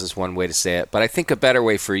styles is one way to say it, but I think a better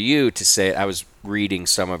way for you to say it, I was reading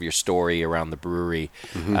some of your story around the brewery.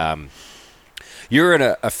 Mm-hmm. You're an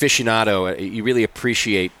aficionado. You really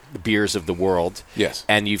appreciate the beers of the world. Yes.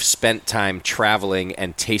 And you've spent time traveling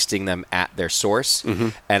and tasting them at their source. Mm-hmm.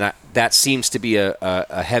 And that seems to be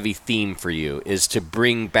a heavy theme for you, is to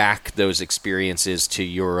bring back those experiences to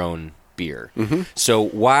your own beer. Mm-hmm. So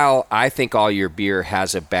while I think all your beer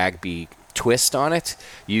has a Bagby twist on it,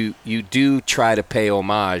 you do try to pay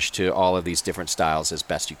homage to all of these different styles as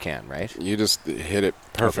best you can, right? You just hit it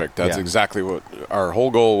perfect. That's exactly what our whole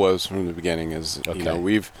goal was from the beginning is,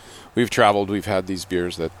 we've traveled, we've had these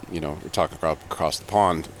beers that, we're talking about across the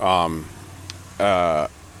pond,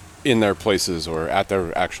 in their places or at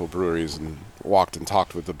their actual breweries and walked and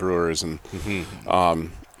talked with the brewers and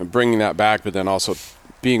bringing that back, but then also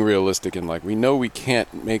being realistic and we know we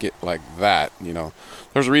can't make it like that,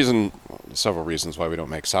 There's several reasons why we don't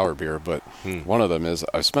make sour beer, but one of them is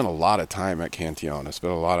I've spent a lot of time at Cantillon. I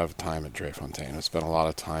spent a lot of time at Dreifontein. I spent a lot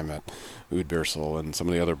of time at Oud Beersel and some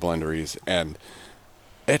of the other blenderies, and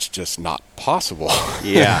it's just not possible.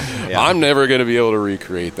 Yeah. I'm never going to be able to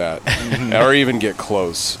recreate that or even get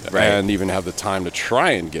close and even have the time to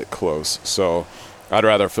try and get close. So I'd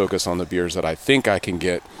rather focus on the beers that I think I can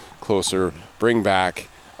get closer, bring back.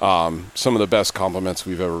 Some of the best compliments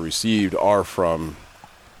we've ever received are from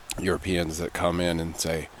Europeans that come in and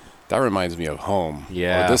say, that reminds me of home.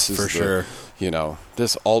 Yeah, or this is for sure.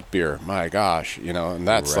 This alt beer, my gosh, and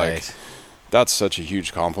that's that's such a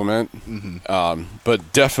huge compliment. Mm-hmm.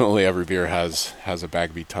 But definitely every beer has a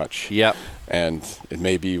Bagby touch. Yep. And it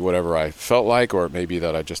may be whatever I felt like, or it may be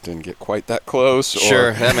that I just didn't get quite that close. Sure,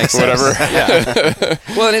 or that makes whatever. sense. Yeah.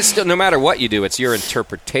 Well, and it's still, no matter what you do, it's your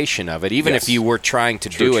interpretation of it. Even if you were trying to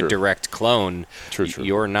do a direct clone,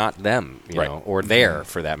 you're not them, or there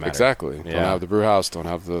for that matter. Exactly. Yeah. Don't have the brew house, don't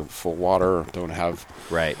have the full water, don't have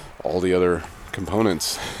all the other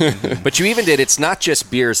components. But you even did, it's not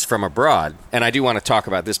just beers from abroad, and I do want to talk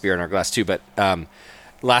about this beer in our glass too, but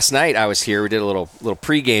last night I was here, we did a little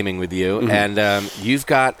pre-gaming with you, and you've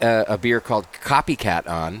got a beer called Copycat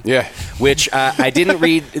on, which I didn't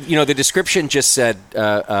read, the description just said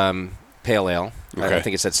pale ale. Okay. I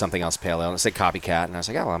think it said something else, pale ale, and it said Copycat, and I was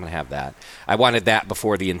like, I'm going to have that. I wanted that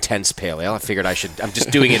before the intense pale ale. I figured I'm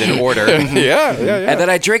just doing it in order. Yeah. And then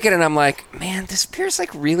I drink it, and I'm like, man, this beer's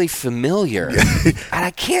really familiar, and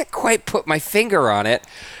I can't quite put my finger on it.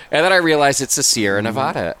 And then I realized it's a Sierra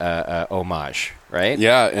Nevada homage, right?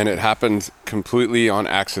 Yeah, and it happened completely on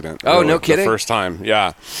accident. Oh, no kidding? The first time,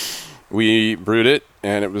 yeah. We brewed it,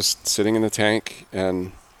 and it was sitting in the tank,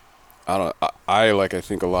 and I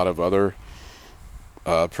think a lot of other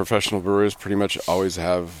professional brewers pretty much always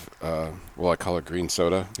have, I call it green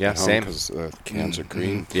soda. Yeah, same. Because cans are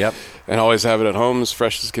green. Yep. And always have it at home as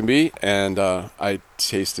fresh as can be. And I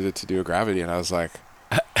tasted it to do a gravity, and I was like,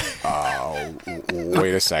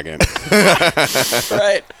 wait a second.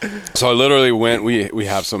 Right. So I literally went, we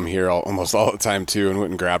have some here almost all the time too, and went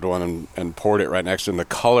and grabbed one and poured it right next to it. And the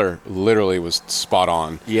color literally was spot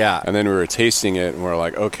on. Yeah. And then we were tasting it, and we're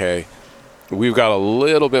like, okay, we've got a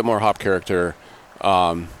little bit more hop character,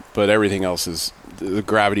 but everything else is, the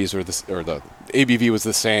gravities or the ABV was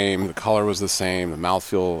the same, the color was the same, the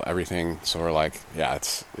mouthfeel, everything. So we're like, yeah,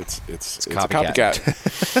 it's copycat.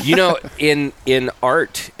 In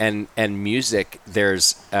art and music,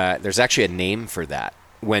 there's actually a name for that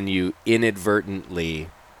when you inadvertently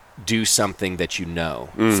do something that you know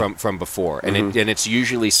from before, and it's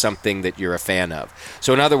usually something that you're a fan of.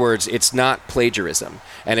 So in other words, it's not plagiarism,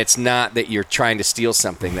 and it's not that you're trying to steal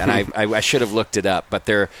something. And I should have looked it up, but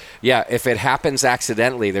if it happens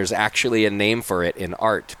accidentally, there's actually a name for it in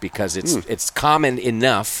art because it's common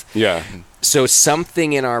enough. Yeah. So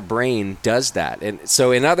something in our brain does that, and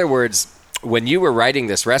so in other words, when you were writing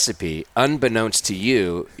this recipe, unbeknownst to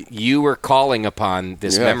you, you were calling upon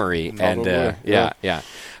this memory, and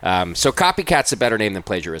so copycat's a better name than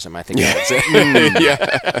plagiarism, I think.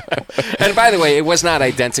 And by the way, it was not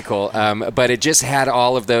identical, but it just had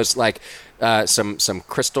all of those some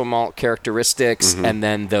crystal malt characteristics, and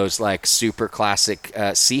then those super classic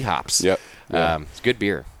sea hops. Yep. It's good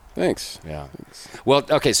beer. Thanks. Yeah. Well,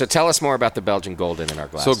 okay. So tell us more about the Belgian Golden in our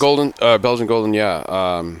glass. So Belgian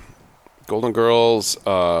Golden, Golden Girls,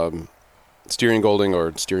 Styrian Golding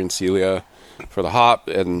or Styrian Celia for the hop,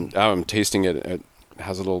 and I'm tasting it. It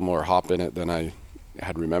has a little more hop in it than I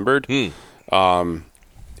had remembered.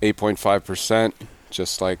 8.5%,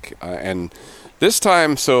 just like, and this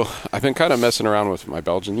time, so I've been kind of messing around with my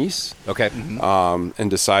Belgian yeast. Okay. And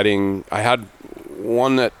deciding, I had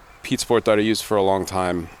one at Pete Sport that I used for a long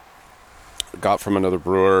time, got from another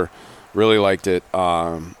brewer, really liked it,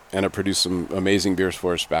 and it produced some amazing beers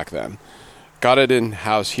for us back then. Got it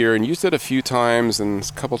in-house here and used it a few times, and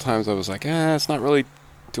a couple times I was like, it's not really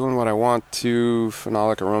doing what I want to,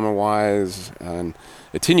 phenolic aroma-wise, and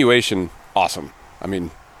attenuation, awesome. I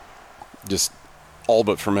mean, just all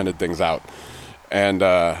but fermented things out. And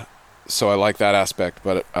so I like that aspect,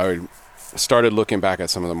 but I started looking back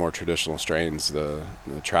at some of the more traditional strains, the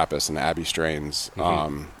Trappist and the Abbey strains,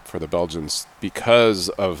 for the Belgians, because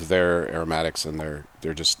of their aromatics and their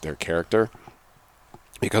character.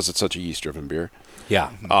 Because it's such a yeast-driven beer.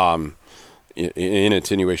 Yeah. In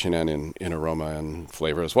attenuation and in aroma and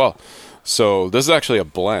flavor as well. So this is actually a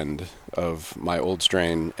blend of my old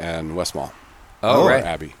strain and Westmalle. Oh, right.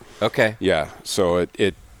 Abbey. Okay. Yeah. So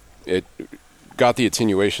it got the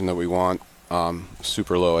attenuation that we want.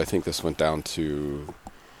 Super low. I think this went down to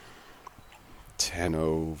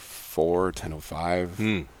 1004,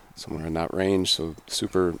 1005, somewhere in that range. So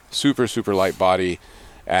super, super, super light body.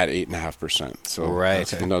 At 8.5%. So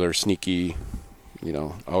that's another sneaky,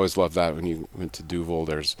 I always love that when you went to Duvel.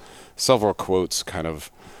 There's several quotes kind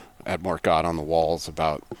of at Marcotte on the walls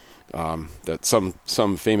about that some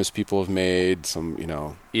famous people have made,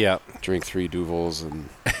 drink 3 Duvels and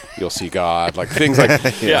you'll see God, like things like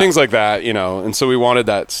things like that, and so we wanted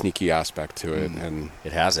that sneaky aspect to it, and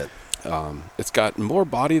it has it. It's got more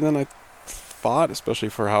body than I thought, especially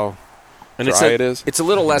for how dry it is. It's a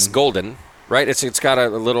little less golden. Right, it's got a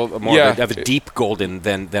little more of a deep golden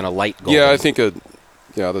than a light golden. Yeah, I think the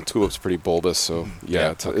tulip's pretty bulbous, so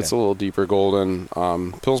it's a little deeper golden.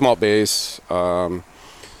 Pils malt base.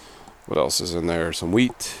 What else is in there? Some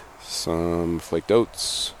wheat, some flaked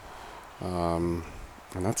oats, and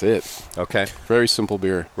that's it. Okay, very simple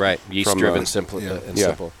beer. Right, yeast-driven, simple and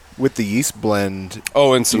simple. With the yeast blend.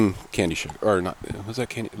 Oh, and some candy sugar, or not? Was that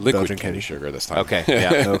candy? Liquid candy sugar this time. Okay,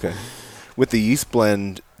 yeah, okay. With the yeast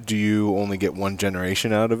blend, do you only get one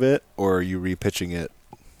generation out of it, or are you repitching it?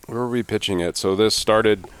 We're repitching it. So this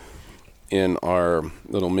started in our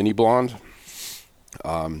little mini blonde.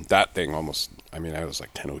 That thing almost, I was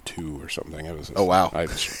like 1002 or something. It was. Oh, wow. We're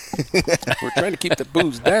trying to keep the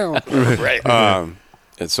booze down. Right.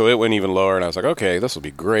 And so it went even lower, and I was like, okay, this will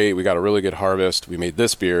be great. We got a really good harvest. We made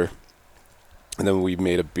this beer. And then we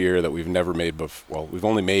made a beer that we've never made before. Well, we've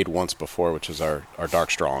only made once before, which is our Dark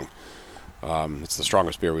Strong. It's the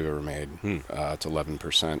strongest beer we've ever made. It's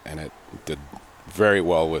 11%, and it did very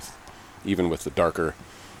well even with the darker.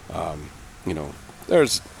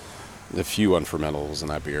 There's a few unfermentables in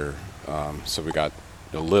that beer, so we got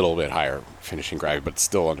a little bit higher finishing gravity, but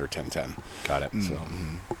still under 1010. Got it.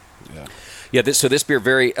 So, so this beer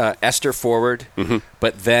very ester forward,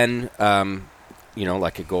 but then.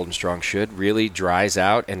 Like a Golden Strong should, really dries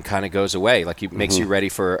out and kind of goes away. Like it makes you ready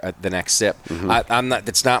for the next sip.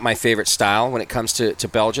 It's not my favorite style when it comes to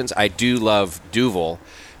Belgians. I do love Duvel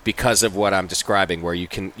because of what I'm describing, where you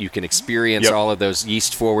can experience all of those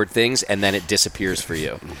yeast forward things and then it disappears for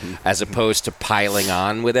you, as opposed to piling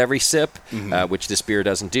on with every sip, which this beer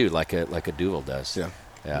doesn't do, like a Duvel does. Yeah.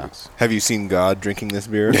 Yeah. Have you seen God drinking this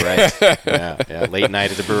beer? Right. Yeah. Late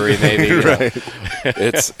night at the brewery, maybe. Right.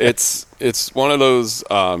 It's one of those.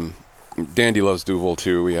 Dandy loves Duvel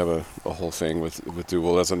too. We have a whole thing with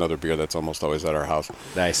Duvel. That's another beer that's almost always at our house.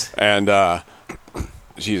 Nice. And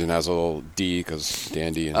she even has a little D because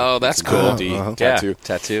Dandy. And that's cool. D tattoo.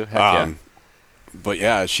 Tattoo. Heck But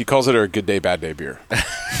yeah, she calls it her good day, bad day beer.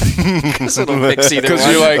 Because it'll mix either one.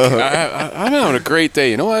 Because you're like, I'm having a great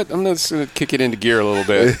day. You know what? I'm just going to kick it into gear a little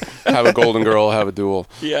bit. Have a Golden Girl, have a duel.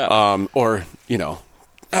 Yeah. Or,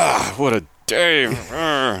 what a day.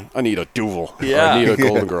 I need a duel. Yeah. I need a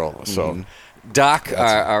Golden Girl. So, Doc,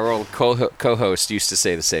 our old co-host, used to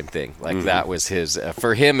say the same thing. Like that was his.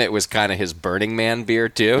 For him, it was kind of his Burning Man beer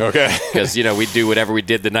too. Okay. Because we'd do whatever we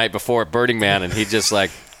did the night before at Burning Man, and he'd just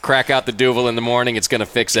like crack out the Duvel in the morning. It's going to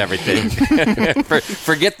fix everything.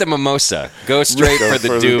 Forget the mimosa. Go straight for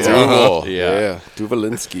the Duvel. Yeah.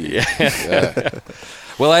 Duvelinski. Yeah.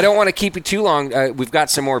 Well, I don't want to keep you too long. We've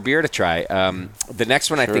got some more beer to try. The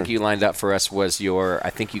next one I think you lined up for us was I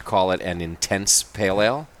think you call it an intense pale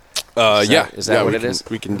ale. Is that what it is?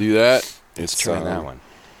 We can do that. Let's try that one.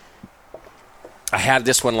 I had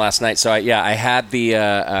this one last night. So, I had the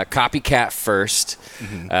Copycat first,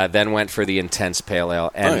 then went for the intense pale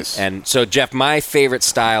ale. Nice. And so, Jeff, my favorite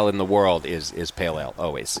style in the world is pale ale,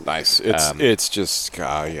 always. Nice. It's just,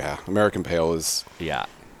 American pale is... Yeah.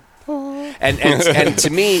 And to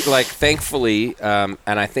me, like, thankfully, and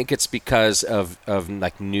I think it's because of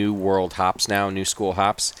like new world hops now, new school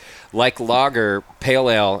hops. Like lager, pale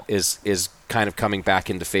ale is kind of coming back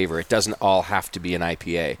into favor. It doesn't all have to be an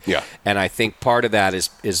IPA. Yeah. And I think part of that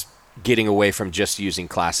is getting away from just using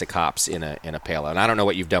classic hops in a pale ale. And I don't know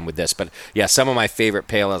what you've done with this, but yeah, some of my favorite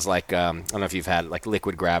pale ales, like I don't know if you've had like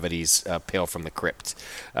Liquid Gravity's Pale from the Crypt.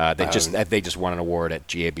 They just won an award at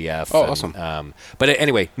GABF. Oh, awesome. But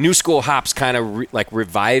anyway, new school hops kind of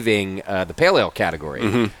reviving the pale ale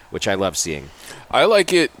category, which I love seeing. I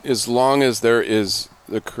like it as long as there is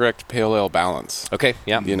the correct pale ale balance. Okay,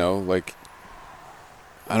 yeah. Like...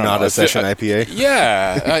 I don't Not know. a session IPA?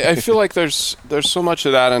 Yeah. I feel like there's so much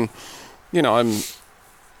of that, and, I'm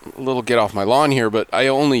a little get off my lawn here, but I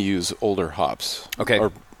only use older hops. Okay.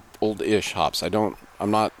 Or old-ish hops. I'm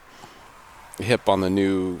not hip on the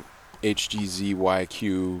new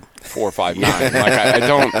HGZYQ 459. Like, I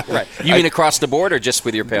don't... Right. You mean across the board or just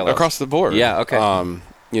with your pale ales? Across the board. Yeah, okay.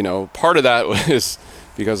 Part of that was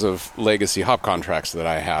because of legacy hop contracts that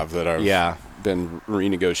I have that I've been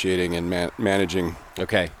renegotiating and managing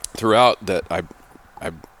throughout that I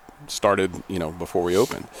started, before we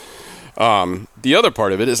opened. The other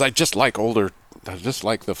part of it is I just like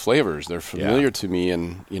the flavors. They're familiar to me,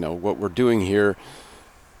 and, what we're doing here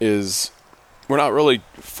is we're not really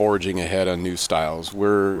forging ahead on new styles.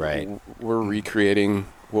 We're recreating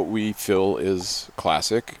what we feel is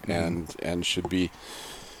classic and should be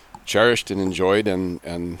cherished and enjoyed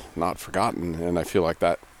and not forgotten. And I feel like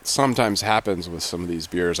that sometimes happens with some of these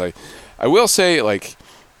beers. I will say, like,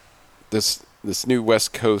 this new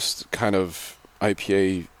West Coast kind of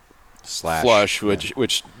IPA flush,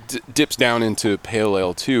 which dips down into pale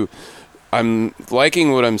ale too. I'm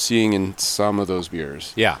liking what I'm seeing in some of those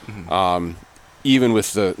beers. Yeah. Even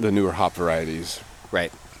with the newer hop varieties.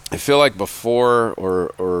 Right. I feel like before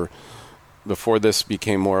this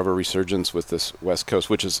became more of a resurgence with this West Coast,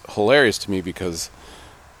 which is hilarious to me because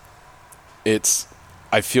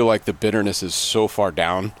I feel like the bitterness is so far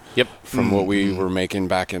down from what we were making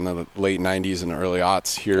back in the late 90s and early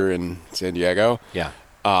aughts here in San Diego. Yeah.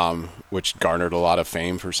 Which garnered a lot of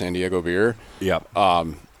fame for San Diego beer. Yep.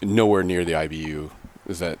 Nowhere near the IBU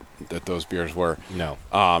is that those beers were. No.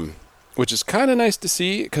 Which is kind of nice to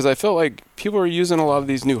see because I felt like people are using a lot of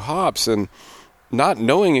these new hops and not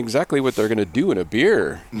knowing exactly what they're going to do in a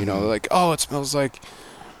beer. Like, oh, it smells like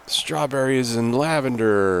strawberries and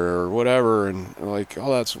lavender or whatever, and like,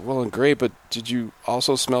 oh, that's well and great, but did you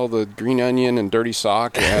also smell the green onion and dirty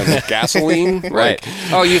sock and gasoline? Right.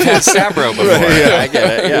 Oh, you've had Sabro before. I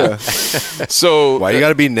get it. Yeah. So why you got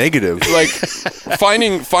to be negative? Like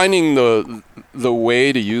finding the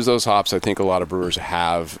way to use those hops, I think a lot of brewers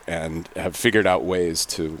have figured out ways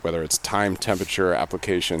to, whether it's time, temperature,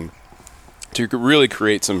 application, to really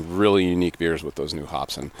create some really unique beers with those new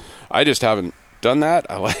hops. And I just haven't done that.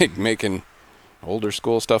 I like making older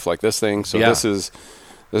school stuff like this thing. So this is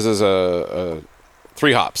a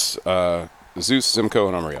 3 hops: Zeus, Simcoe,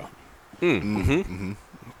 and Amarillo.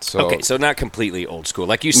 So not completely old school,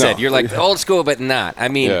 like you said. You're like old school, but not. I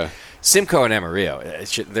mean, Simcoe and Amarillo,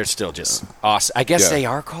 they're still just awesome. I guess they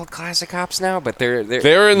are called classic hops now, but they're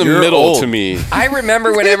in the middle old to me. I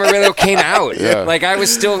remember when Amarillo came out. Like I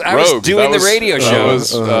was doing the radio show.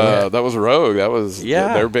 That was Rogue. That was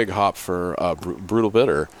their big hop for Brutal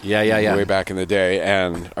Bitter. Yeah. Way back in the day,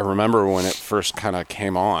 and I remember when it first kind of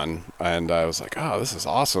came on, and I was like, oh, this is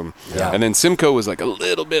awesome. Yeah. And then Simcoe was like a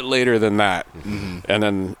little bit later than that,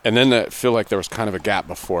 and then I feel like there was kind of a gap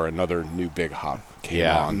before another new big hop came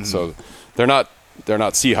on. So they're not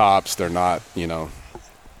C hops. They're not,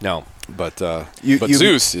 No. But You-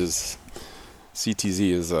 Zeus is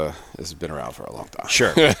CTZ has been around for a long time.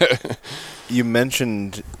 Sure. You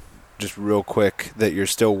mentioned just real quick that you're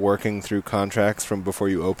still working through contracts from before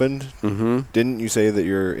you opened. Mm-hmm. Didn't you say that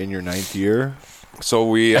you're in your 9th year? So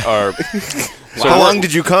we are. How long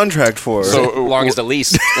did you contract for? So long as the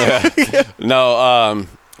lease. No,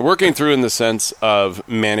 working through in the sense of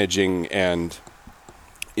managing and,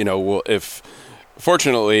 if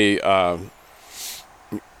fortunately, when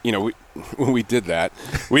we did that,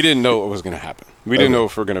 we didn't know what was going to happen. We didn't know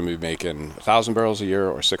if we're going to be making 1,000 barrels a year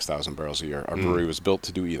or 6,000 barrels a year. Our brewery was built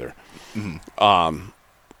to do either. Mm-hmm.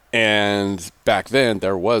 And back then,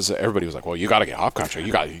 everybody was like, well, you got to get hop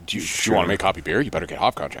contracts. Do you want to make hoppy beer? You better get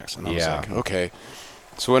hop contracts. And I was like, okay.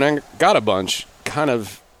 So when I got a bunch, kind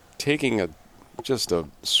of taking just a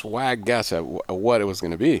swag guess at what it was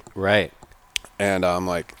going to be. Right. And I'm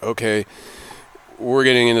like, okay, we're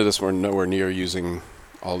getting into this. We're nowhere near using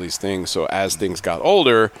all these things. So as things got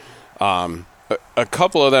older, a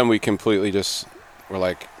couple of them we completely just were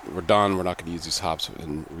like, we're done. We're not going to use these hops,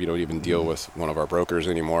 and we don't even deal with one of our brokers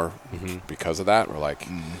anymore because of that. We're like,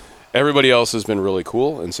 everybody else has been really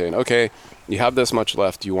cool and saying, okay, you have this much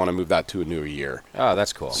left. You want to move that to a new year. Oh,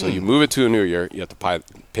 that's cool. So you move it to a new year. You have to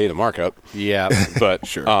pay the markup. Yeah. But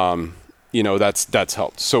Sure. That's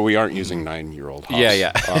helped. So we aren't using 9-year-old hops.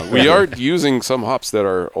 Yeah. We are using some hops that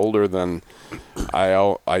are older than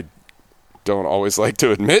I don't always like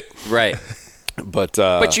to admit. Right.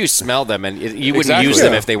 But you smell them, and you wouldn't use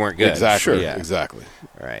them if they weren't good. Exactly. Yeah. Exactly.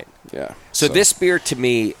 Right. Yeah. So this beer to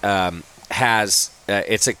me has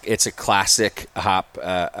it's a classic hop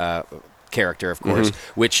character, of course,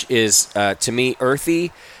 which is to me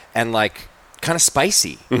earthy and like kind of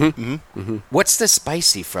spicy. What's the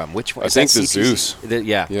spicy from? Which one? I think the Zeus.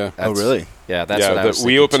 Yeah. Oh, really? Yeah, that's what I was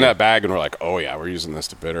we thinking, opened too. that bag and we're like, oh yeah, we're using this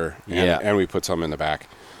to bitter. And we put some in the back,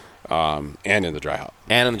 and in the dry hop.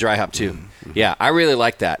 And in the dry hop too. Yeah, I really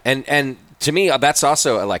like that. And to me, that's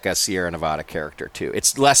also like a Sierra Nevada character too.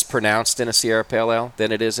 It's less pronounced in a Sierra Pale Ale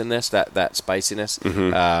than it is in this. That spiciness. They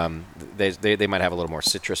might have a little more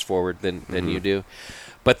citrus forward than you do.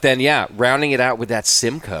 But then rounding it out with that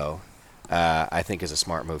Simcoe, I think is a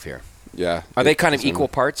smart move here. Yeah. Are they kind of equal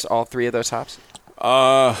parts, all three of those hops?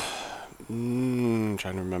 Trying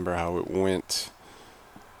to remember how it went.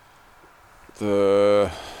 The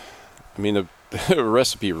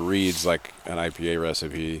recipe reads like an IPA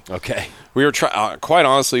recipe. Okay. We were quite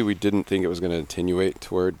honestly, we didn't think it was going to attenuate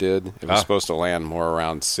to where it did. It was supposed to land more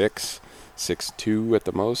around 6.2 at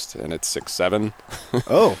the most, and it's 6.7.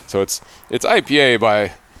 Oh. So it's IPA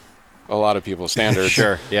by a lot of people's standards.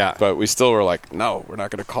 Sure, yeah. But we still were like, no, we're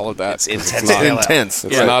not going to call it that. It's intense. not intense.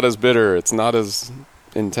 It's not as bitter. It's not as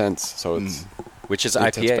intense. So it's Which is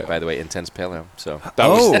Intense IPA, pale. by the way, intense pale ale. So that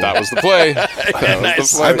was the play. That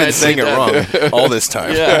was the play. I've been saying it wrong all this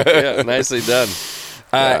time. yeah, nicely done.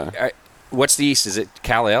 What's the yeast? Is it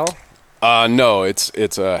Cal Ale? No,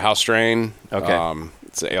 it's a house strain. Okay.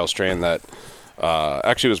 It's an ale strain that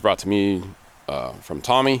actually was brought to me from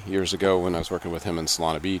Tommy years ago when I was working with him in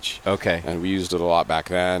Solana Beach. Okay. And we used it a lot back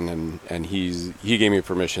then, and he gave me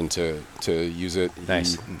permission to use it.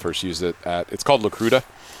 Nice. He first used it it's called La Cruda.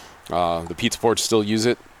 The Pizza Ports still use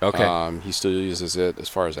it. Okay. He still uses it, as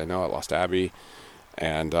far as I know, at Lost Abbey.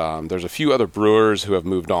 And there's a few other brewers who have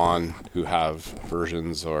moved on who have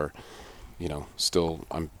versions or, still,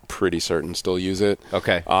 I'm pretty certain, still use it.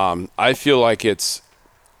 Okay. I feel like it's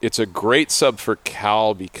a great sub for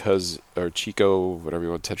Cal or Chico, whatever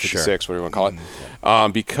you want, 1056, whatever you want to call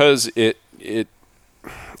it, because it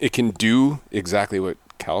can do exactly what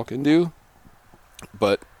Cal can do,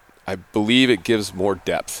 but I believe it gives more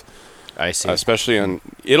depth. I see. Especially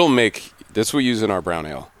it'll make this we use in our brown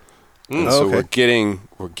ale. So we're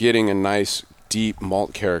getting a nice deep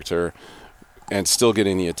malt character, and still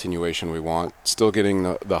getting the attenuation we want, still getting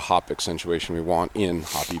the hop accentuation we want in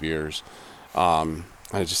hoppy beers. I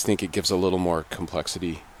just think it gives a little more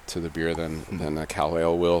complexity to the beer than a Cal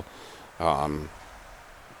Ale will. I've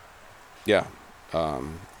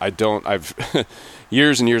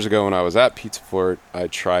years and years ago when I was at Pizza Fort, I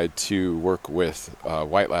tried to work with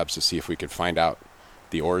White Labs to see if we could find out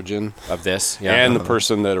the origin of this. Yeah. and the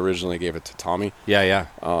person that originally gave it to Tommy. Yeah.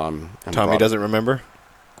 Tommy doesn't remember?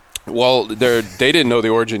 Well, they didn't know the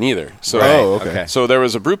origin either. So, okay. So there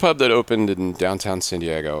was a brew pub that opened in downtown San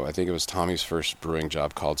Diego. I think it was Tommy's first brewing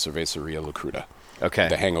job, called Cerveceria La Cruda. Okay.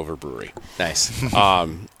 The Hangover Brewery. Nice.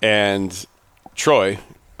 And Troy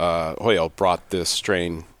Hoyle brought this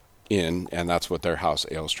strain in, and that's what their house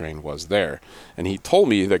ale strain was there. And he told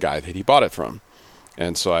me the guy that he bought it from.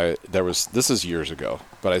 And so this is years ago,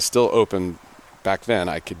 but I still opened back then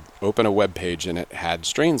I could open a web page and it had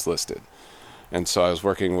strains listed. And so I was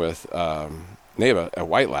working with Neva at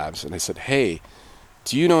White Labs, and they said, hey,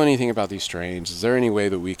 do you know anything about these strains? Is there any way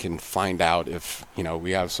that we can find out if,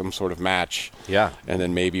 we have some sort of match? Yeah. And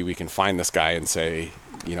then maybe we can find this guy and say,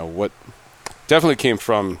 what definitely came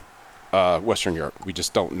from Western Europe. We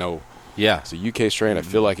just don't know. Yeah. It's a UK strain. I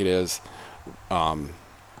feel like it is. What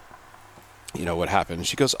happened?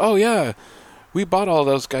 She goes, oh, yeah, we bought all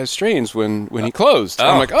those guys' strains when he closed.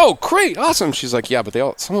 I'm like, oh, great, awesome. She's like, yeah,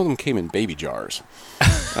 but some of them came in baby jars.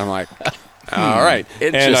 I'm like, all right.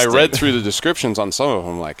 And I read through the descriptions on some of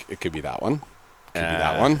them, like, it could be that one. It could be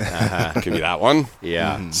that one. It could be that one.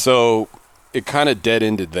 Yeah. Mm-hmm. So it kind of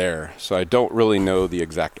dead-ended there. So I don't really know the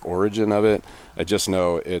exact origin of it. I just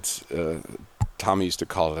know it's Tommy used to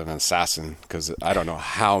call it an assassin because I don't know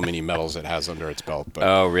how many medals it has under its belt. But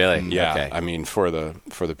oh, really? Yeah. Okay. I mean, for the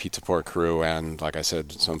Pizza Port crew, and like I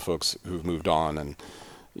said, some folks who've moved on and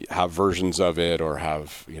have versions of it or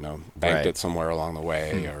have banked it somewhere along the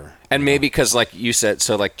way, or and maybe because, like you said,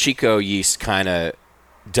 so like Chico yeast kind of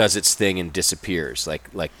does its thing and disappears,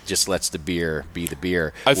 like just lets the beer be the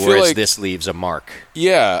beer. I feel whereas like this leaves a mark.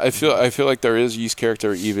 Yeah, I feel like there is yeast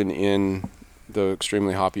character even in the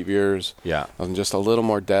extremely hoppy beers. Yeah. And just a little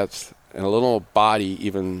more depth and a little body,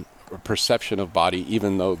 even a perception of body,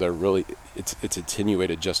 even though they're really it's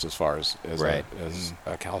attenuated just as far as a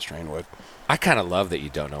Cal strain would. I kind of love that you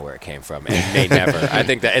don't know where it came from and may never. I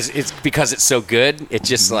think that it's because it's so good. It's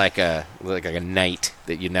just like a night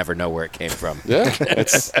that you never know where it came from. Yeah,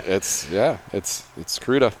 it's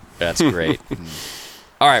cruda. That's great.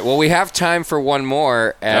 All right, well, we have time for one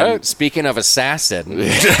more. And speaking of assassin.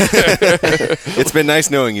 It's been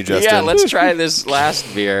nice knowing you, Justin. Yeah, let's try this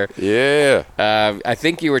last beer. Yeah. I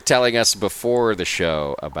think you were telling us before the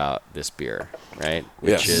show about this beer, right?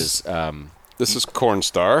 Which is... this is Corn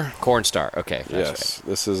Star. Corn Star, okay. Yes. Right.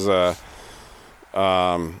 This is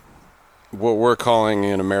what we're calling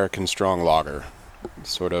an American Strong Lager.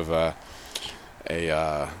 Sort of a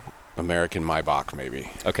American Maibach, maybe.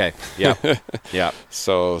 Okay. Yeah. Yeah.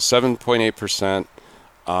 So 7.8%.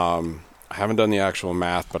 I haven't done the actual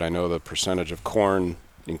math, but I know the percentage of corn,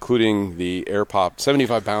 including the air pop,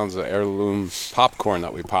 75 pounds of heirloom popcorn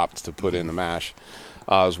that we popped to put in the mash,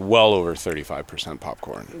 is well over 35%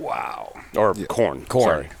 popcorn. Wow. Or corn.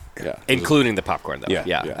 Sorry. Yeah. Including the popcorn, though.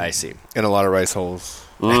 Yeah. I see. And a lot of rice holes.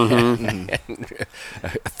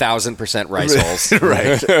 1,000% rice holes.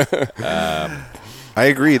 Right. I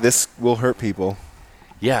agree. This will hurt people.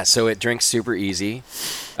 Yeah, so it drinks super easy.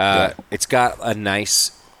 It's got a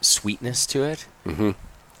nice sweetness to it. Mm-hmm.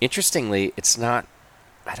 Interestingly, it's not,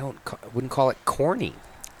 wouldn't call it corny.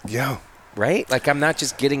 Yeah. Right? Like, I'm not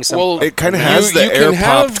just getting some... Well, it kind of has the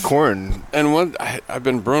air-popped corn. And I've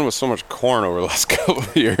been brewing with so much corn over the last couple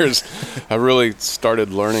of years. I really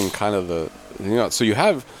started learning kind of so you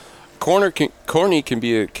have... Corny can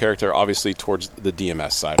be a character, obviously, towards the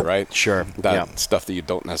DMS side, right? Sure. That stuff that you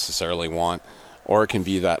don't necessarily want. Or it can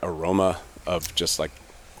be that aroma of just like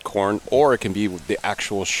corn. Or it can be the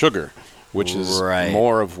actual sugar, which is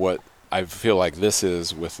more of what I feel like this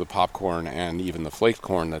is with the popcorn and even the flaked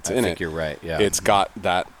corn that's in it. I think you're right, yeah. It's got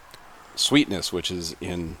that sweetness, which is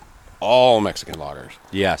in all Mexican lagers.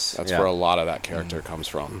 Yes. That's where a lot of that character comes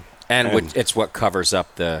from. And it's what covers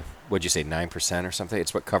up the... What'd you say, 9% or something?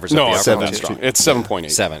 It's what covers up the alcohol. No, it's 7.8.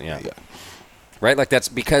 7, yeah. Right? Like that's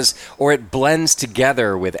because... Or it blends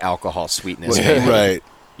together with alcohol sweetness. Right.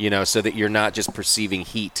 So that you're not just perceiving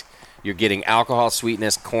heat. You're getting alcohol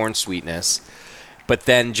sweetness, corn sweetness, but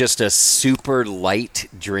then just a super light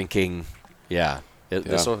drinking...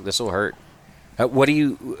 This will hurt.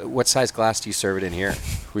 What size glass do you serve it in here?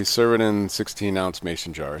 We serve it in 16-ounce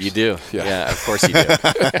mason jars. You do? Yeah, of course you do.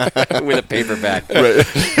 With a paper bag.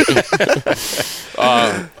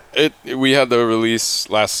 Right. We had the release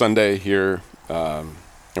last Sunday here, and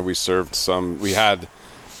we served some. We had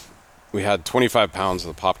 25 pounds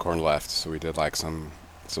of the popcorn left, so we did like some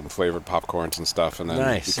flavored popcorns and stuff. And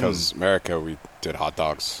then because America, we did hot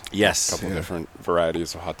dogs. Yes. A couple different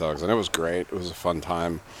varieties of hot dogs, and it was great. It was a fun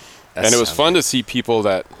time. And it was fun to see people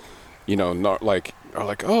that, not like are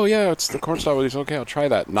like, oh yeah, it's the corn star release. Okay, I'll try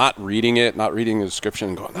that. Not reading the description,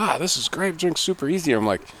 and going, this is great. Drinks super easy. I'm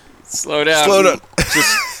like, slow down.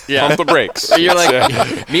 Just pump the brakes. You're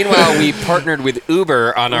like. Meanwhile, we partnered with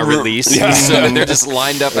Uber on our release, so they're just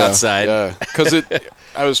lined up outside. Yeah, because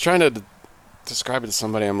I was trying to describe it to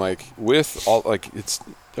somebody. I'm like, with all it's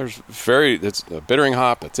a bittering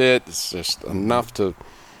hop. That's it. It's just enough to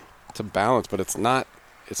balance, but it's not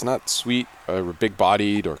sweet or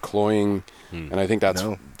big-bodied or cloying, and I think that's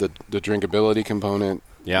the drinkability component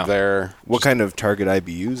there. What kind of target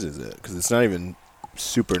IBUs is it? Because it's not even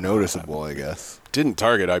super noticeable, I guess. Didn't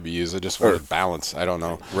target IBUs. I just wanted balance. I don't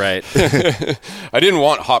know. Right. I didn't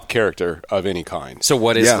want hop character of any kind. So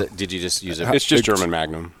what is did you just use it? It's just German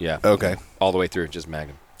Magnum. Yeah. Okay. All the way through, just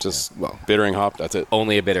Magnum. Just bittering hop. That's it.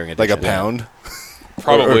 Only a bittering edition. Like a pound?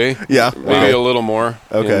 Probably. Yeah. Maybe a little more.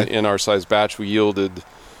 Okay. In our size batch, we yielded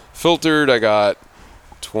filtered. I got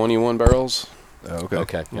 21 barrels. Okay.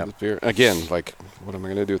 Okay. Yep. Beer. Again, like, what am I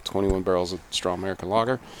going to do with 21 barrels of strong American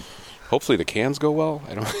lager? Hopefully the cans go well.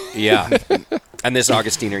 I don't. Yeah. And this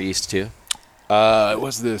Augustiner yeast too.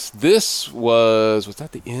 Was this? This was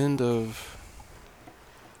that the end of?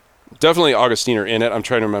 Definitely Augustiner in it. I'm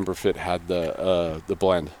trying to remember if it had the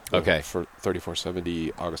blend. Okay. For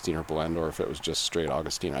 3470 Augustiner blend, or if it was just straight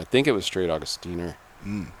Augustiner. I think it was straight Augustiner.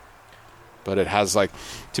 But it has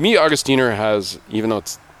to me, Augustiner has, even though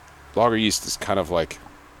it's lager yeast is kind of like,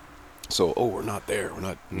 so, we're not there. We're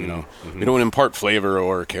not, we don't impart flavor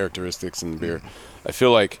or characteristics in the beer. I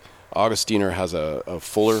feel like Augustiner has a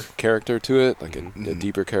fuller character to it, like a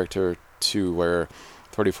deeper character to where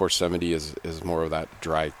 3470 is more of that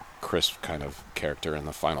dry, crisp kind of character in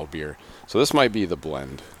the final beer. So this might be the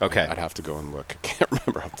blend. Okay. I'd have to go and look. I can't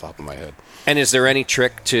remember off the top of my head. And is there any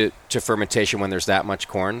trick to fermentation when there's that much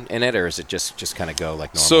corn in it, or is it just kind of go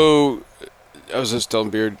like normal? So I was just telling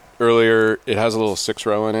Beard earlier, it has a little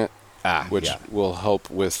 6-row in it, which will help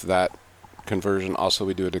with that conversion. Also,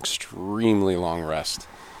 we do an extremely long rest.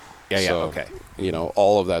 So, okay.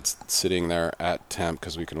 All of that's sitting there at temp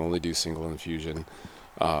because we can only do single infusion.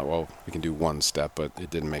 We can do one step, but it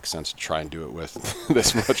didn't make sense to try and do it with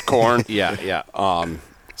this much corn. Yeah.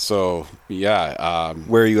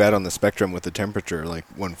 Where are you at on the spectrum with the temperature? Like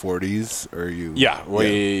 140s? Or are you? Yeah,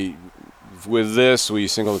 with this, we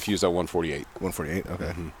single infuse at 148. 148,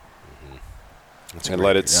 okay. And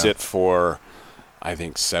let it sit for, I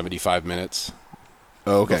think, 75 minutes.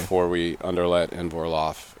 Oh, okay. Before we underlet and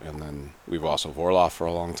Vorloff, and then we've also Vorloff for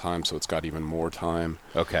a long time, so it's got even more time.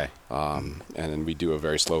 Okay. And then we do a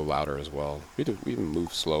very slow lauter as well. We even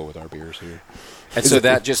move slow with our beers here. And so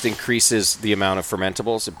that just increases the amount of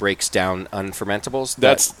fermentables. It breaks down unfermentables.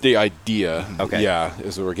 That's the idea. Okay. Yeah,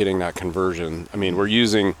 is that we're getting that conversion. I mean, we're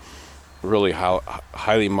using really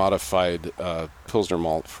highly modified Pilsner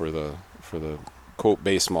malt for the quote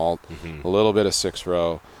base malt, a little bit of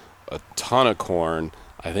 6-row. A ton of corn.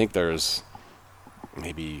 I think there's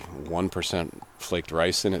maybe 1% flaked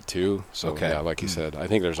rice in it too. So like you said, I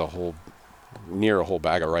think there's a whole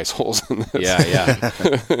bag of rice hulls in this. Yeah.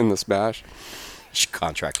 In this bash.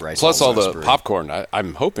 Contract rice. Plus all the popcorn.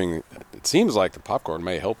 I'm hoping. It seems like the popcorn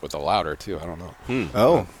may help with the lauter too. I don't know.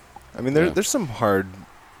 Oh, I mean there's some hard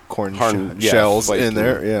corn shells in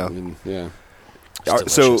there. Yeah.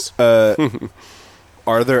 So,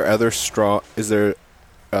 are there other strong? Is there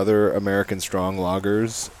other American strong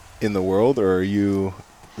lagers in the world, or are you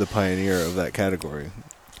the pioneer of that category?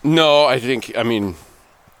 No, I think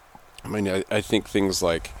things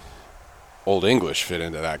like Old English fit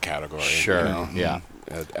into that category. Sure. Yeah.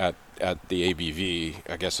 At the ABV,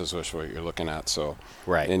 I guess is what you're looking at. So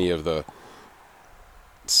right. Any of the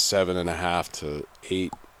 7.5% to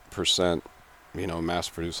 8%,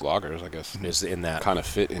 mass-produced lagers, I guess, is in that kind of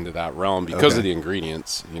fit into that realm because of the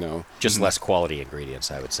ingredients. Just less quality ingredients,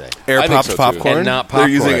 I would say. Air popped popcorn, and not popcorn.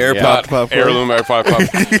 They're using air popped popcorn. Heirloom air popped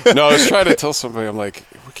popcorn. No, I was trying to tell somebody, I'm like,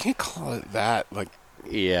 we can't call it that. Like,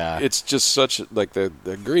 it's just such like the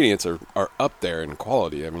ingredients are up there in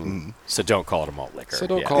quality. I mean, so don't call it a malt liquor. So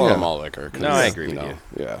don't call it a malt liquor. No, I agree with you.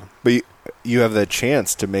 Yeah, but you have the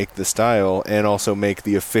chance to make the style and also make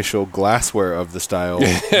the official glassware of the style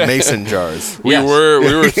mason jars. We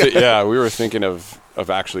were thinking of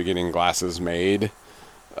actually getting glasses made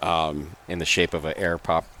in the shape of an air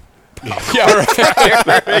pop. Yeah,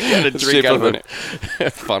 right. Get a drink out of a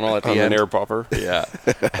funnel at the end. An air popper. Yeah.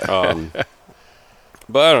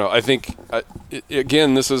 But I don't know. I think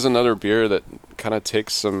again, this is another beer that kind of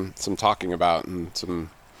takes some talking about and some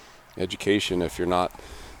education. If you're not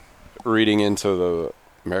reading into the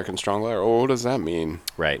American Strong Lager, what does that mean?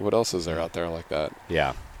 Right. What else is there out there like that?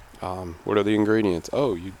 Yeah. What are the ingredients?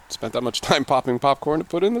 Oh, you spent that much time popping popcorn to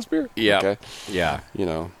put in this beer? Yeah. Okay. Yeah.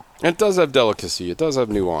 It does have delicacy. It does have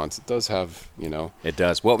nuance. It does have, It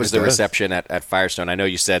does. What was the reception at Firestone? I know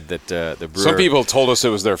you said that the brewer... Some people told us it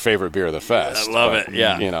was their favorite beer of the fest. I love it,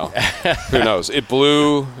 yeah. Who knows? It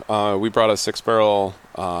blew. We brought a 6-barrel.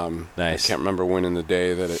 Nice. I can't remember when in the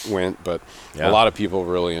day that it went, but a lot of people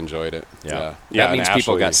really enjoyed it. Yeah. That means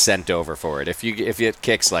people got sent over for it. If it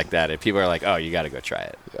kicks like that, if people are like, oh, you got to go try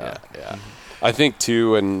it. Yeah. I think,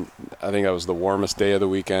 too, and I think that was the warmest day of the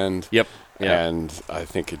weekend. Yep. And I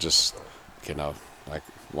think it just, like,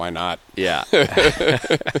 why not? Yeah.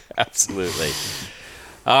 Absolutely.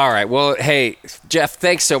 All right. Well, hey, Jeff,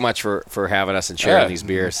 thanks so much for having us and sharing these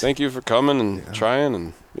beers. Thank you for coming and trying,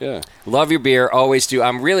 and Love your beer. Always do.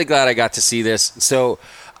 I'm really glad I got to see this. So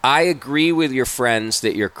I agree with your friends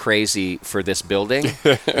that you're crazy for this building,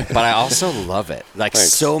 but I also love it. Like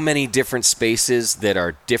Thanks. So many different spaces that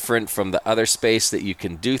are different from the other space that you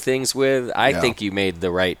can do things with. I think you made the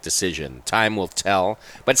right decision. Time will tell,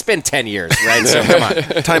 but it's been 10 years, right? So come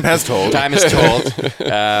on. Time has told. Time is told.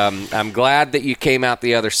 I'm glad that you came out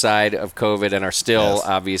the other side of COVID and are still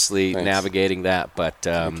obviously navigating that. But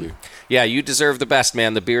Thank you. yeah, you deserve the best,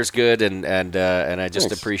 man. The beer's good, and I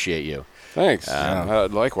just appreciate you. Thanks.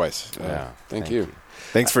 Likewise. Thank you.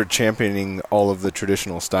 Thanks for championing all of the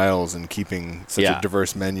traditional styles and keeping such a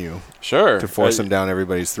diverse menu. Sure. To force them down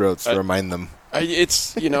everybody's throats, to remind them.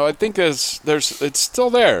 It's I think it's still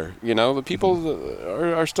there. The people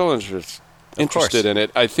are still interested in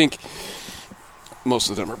it. I think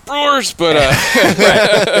most of them are brewers, but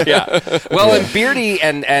right. Yeah. Well, and Beardy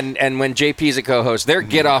and when JP's a co-host, they're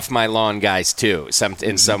get off my lawn guys too.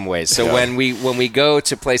 In some ways. So when we go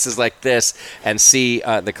to places like this and see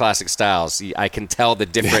the classic styles, I can tell the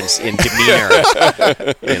difference in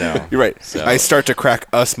demeanor. You're right. So. I start to crack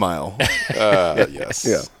a smile. Yes.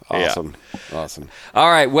 Yeah. Awesome. Awesome. All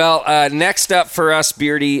right. Well, next up for us,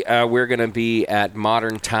 Beardy, we're going to be at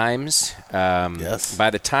Modern Times. Yes. By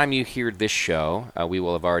the time you hear this show, we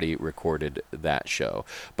will have already recorded that show.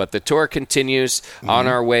 But the tour continues on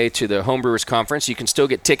our way to the Homebrewers Conference. You can still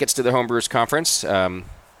get tickets to the Homebrewers Conference.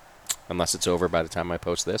 Unless it's over by the time I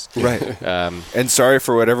post this. Right. And sorry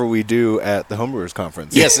for whatever we do at the Homebrewers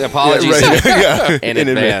Conference. Yes, apologies in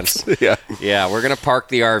advance. Yeah, we're going to park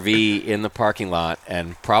the RV in the parking lot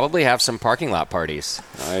and probably have some parking lot parties.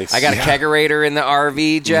 Nice. I got a kegerator in the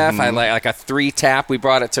RV, Jeff. I like a 3-tap. We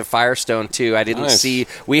brought it to Firestone, too. I didn't see...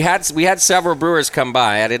 We had several brewers come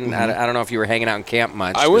by. I didn't. I don't know if you were hanging out in camp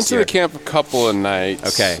much. I went to the camp a couple of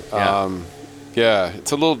nights. Okay. Yeah,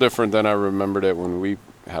 it's a little different than I remembered it when we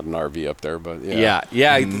had an RV up there, but yeah.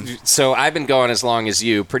 So I've been going as long as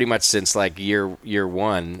you, pretty much since like year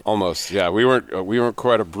one. Almost, yeah. We weren't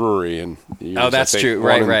quite a brewery, and that's true,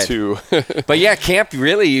 right. Two. But yeah, camp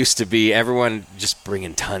really used to be everyone just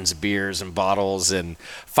bringing tons of beers and bottles, and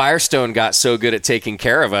Firestone got so good at taking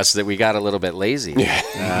care of us that we got a little bit lazy.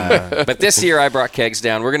 But this year I brought kegs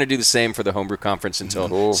down. We're going to do the same for the Homebrew Conference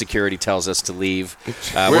until security tells us to leave.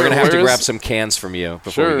 We're going to have to grab some cans from you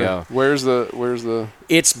before we go. Where's the?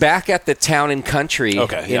 It's back at the Town and Country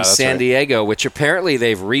in San Diego, which apparently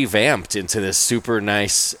they've revamped into this super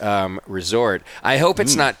nice resort. I hope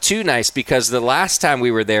it's not too nice, because the last time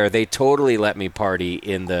we were there, they totally let me party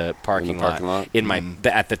in the parking lot in my,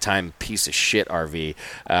 at the time, piece of shit RV.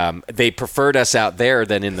 They preferred us out there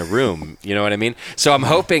than in the room. You know what I mean? So I'm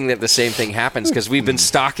hoping that the same thing happens, because we've been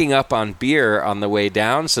stocking up on beer on the way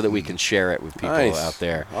down so that we can share it with people out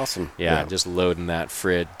there. Awesome. Yeah, just loading that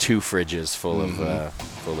 2 fridges full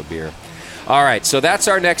of beer. All right, so that's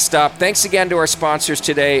our next stop. Thanks again to our sponsors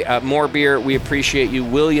today. More Beer, we appreciate you.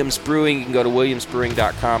 Williams Brewing, you can go to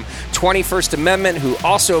williamsbrewing.com. 21st Amendment, who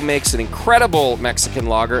also makes an incredible Mexican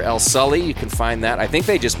lager, El Sully. You can find that. I think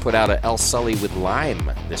they just put out a El Sully with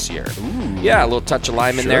lime this year. Ooh. Yeah, a little touch of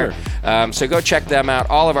lime in there. So go check them out.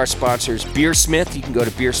 All of our sponsors. Beersmith, you can go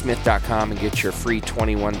to beersmith.com and get your free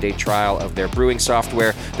 21-day trial of their brewing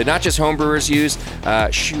software that not just homebrewers use.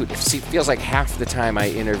 It feels like half the time I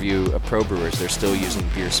interview a pro brewers, they're still using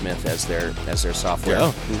Beersmith as their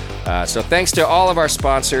software. Yeah. So thanks to all of our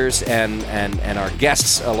sponsors and our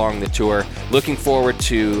guests along the tour. Looking forward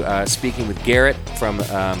to speaking with Garrett from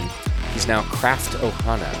he's now Craft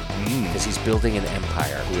Ohana, because he's building an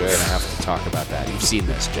empire. We're going to have to talk about that. You've seen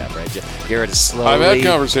this, Jeff, right? Garrett is slowly... I've had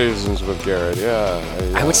conversations with Garrett,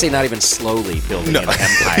 I would say not even slowly building an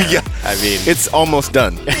empire. I mean... It's almost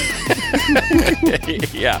done.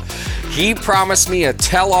 Yeah. He promised me a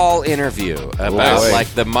tell-all interview about like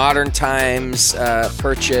the Modern Times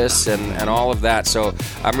purchase and all of that. So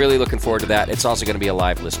I'm really looking forward to that. It's also going to be a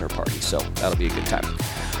live listener party, so that'll be a good time.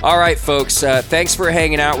 All right, folks. Thanks for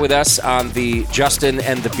hanging out with us on the Justin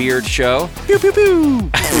and the Beard Show. Pew, pew,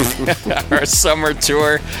 pew. Our summer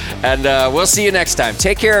tour. And we'll see you next time.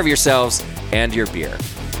 Take care of yourselves and your beer.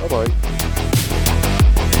 Bye-bye.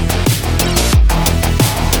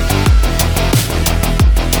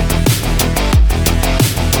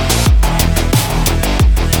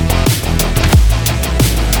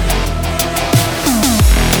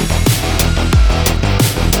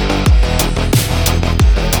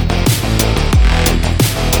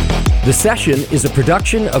 The Session is a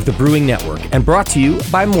production of the Brewing Network and brought to you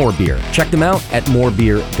by More Beer. Check them out at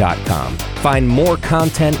morebeer.com. Find more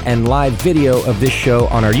content and live video of this show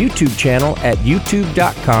on our YouTube channel at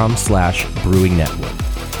youtube.com/Brewing Network.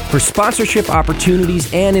 For sponsorship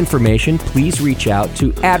opportunities and information, please reach out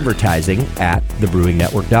to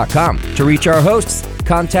advertising@thebrewingnetwork.com. To reach our hosts,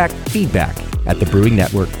 contact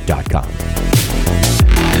feedback@thebrewingnetwork.com.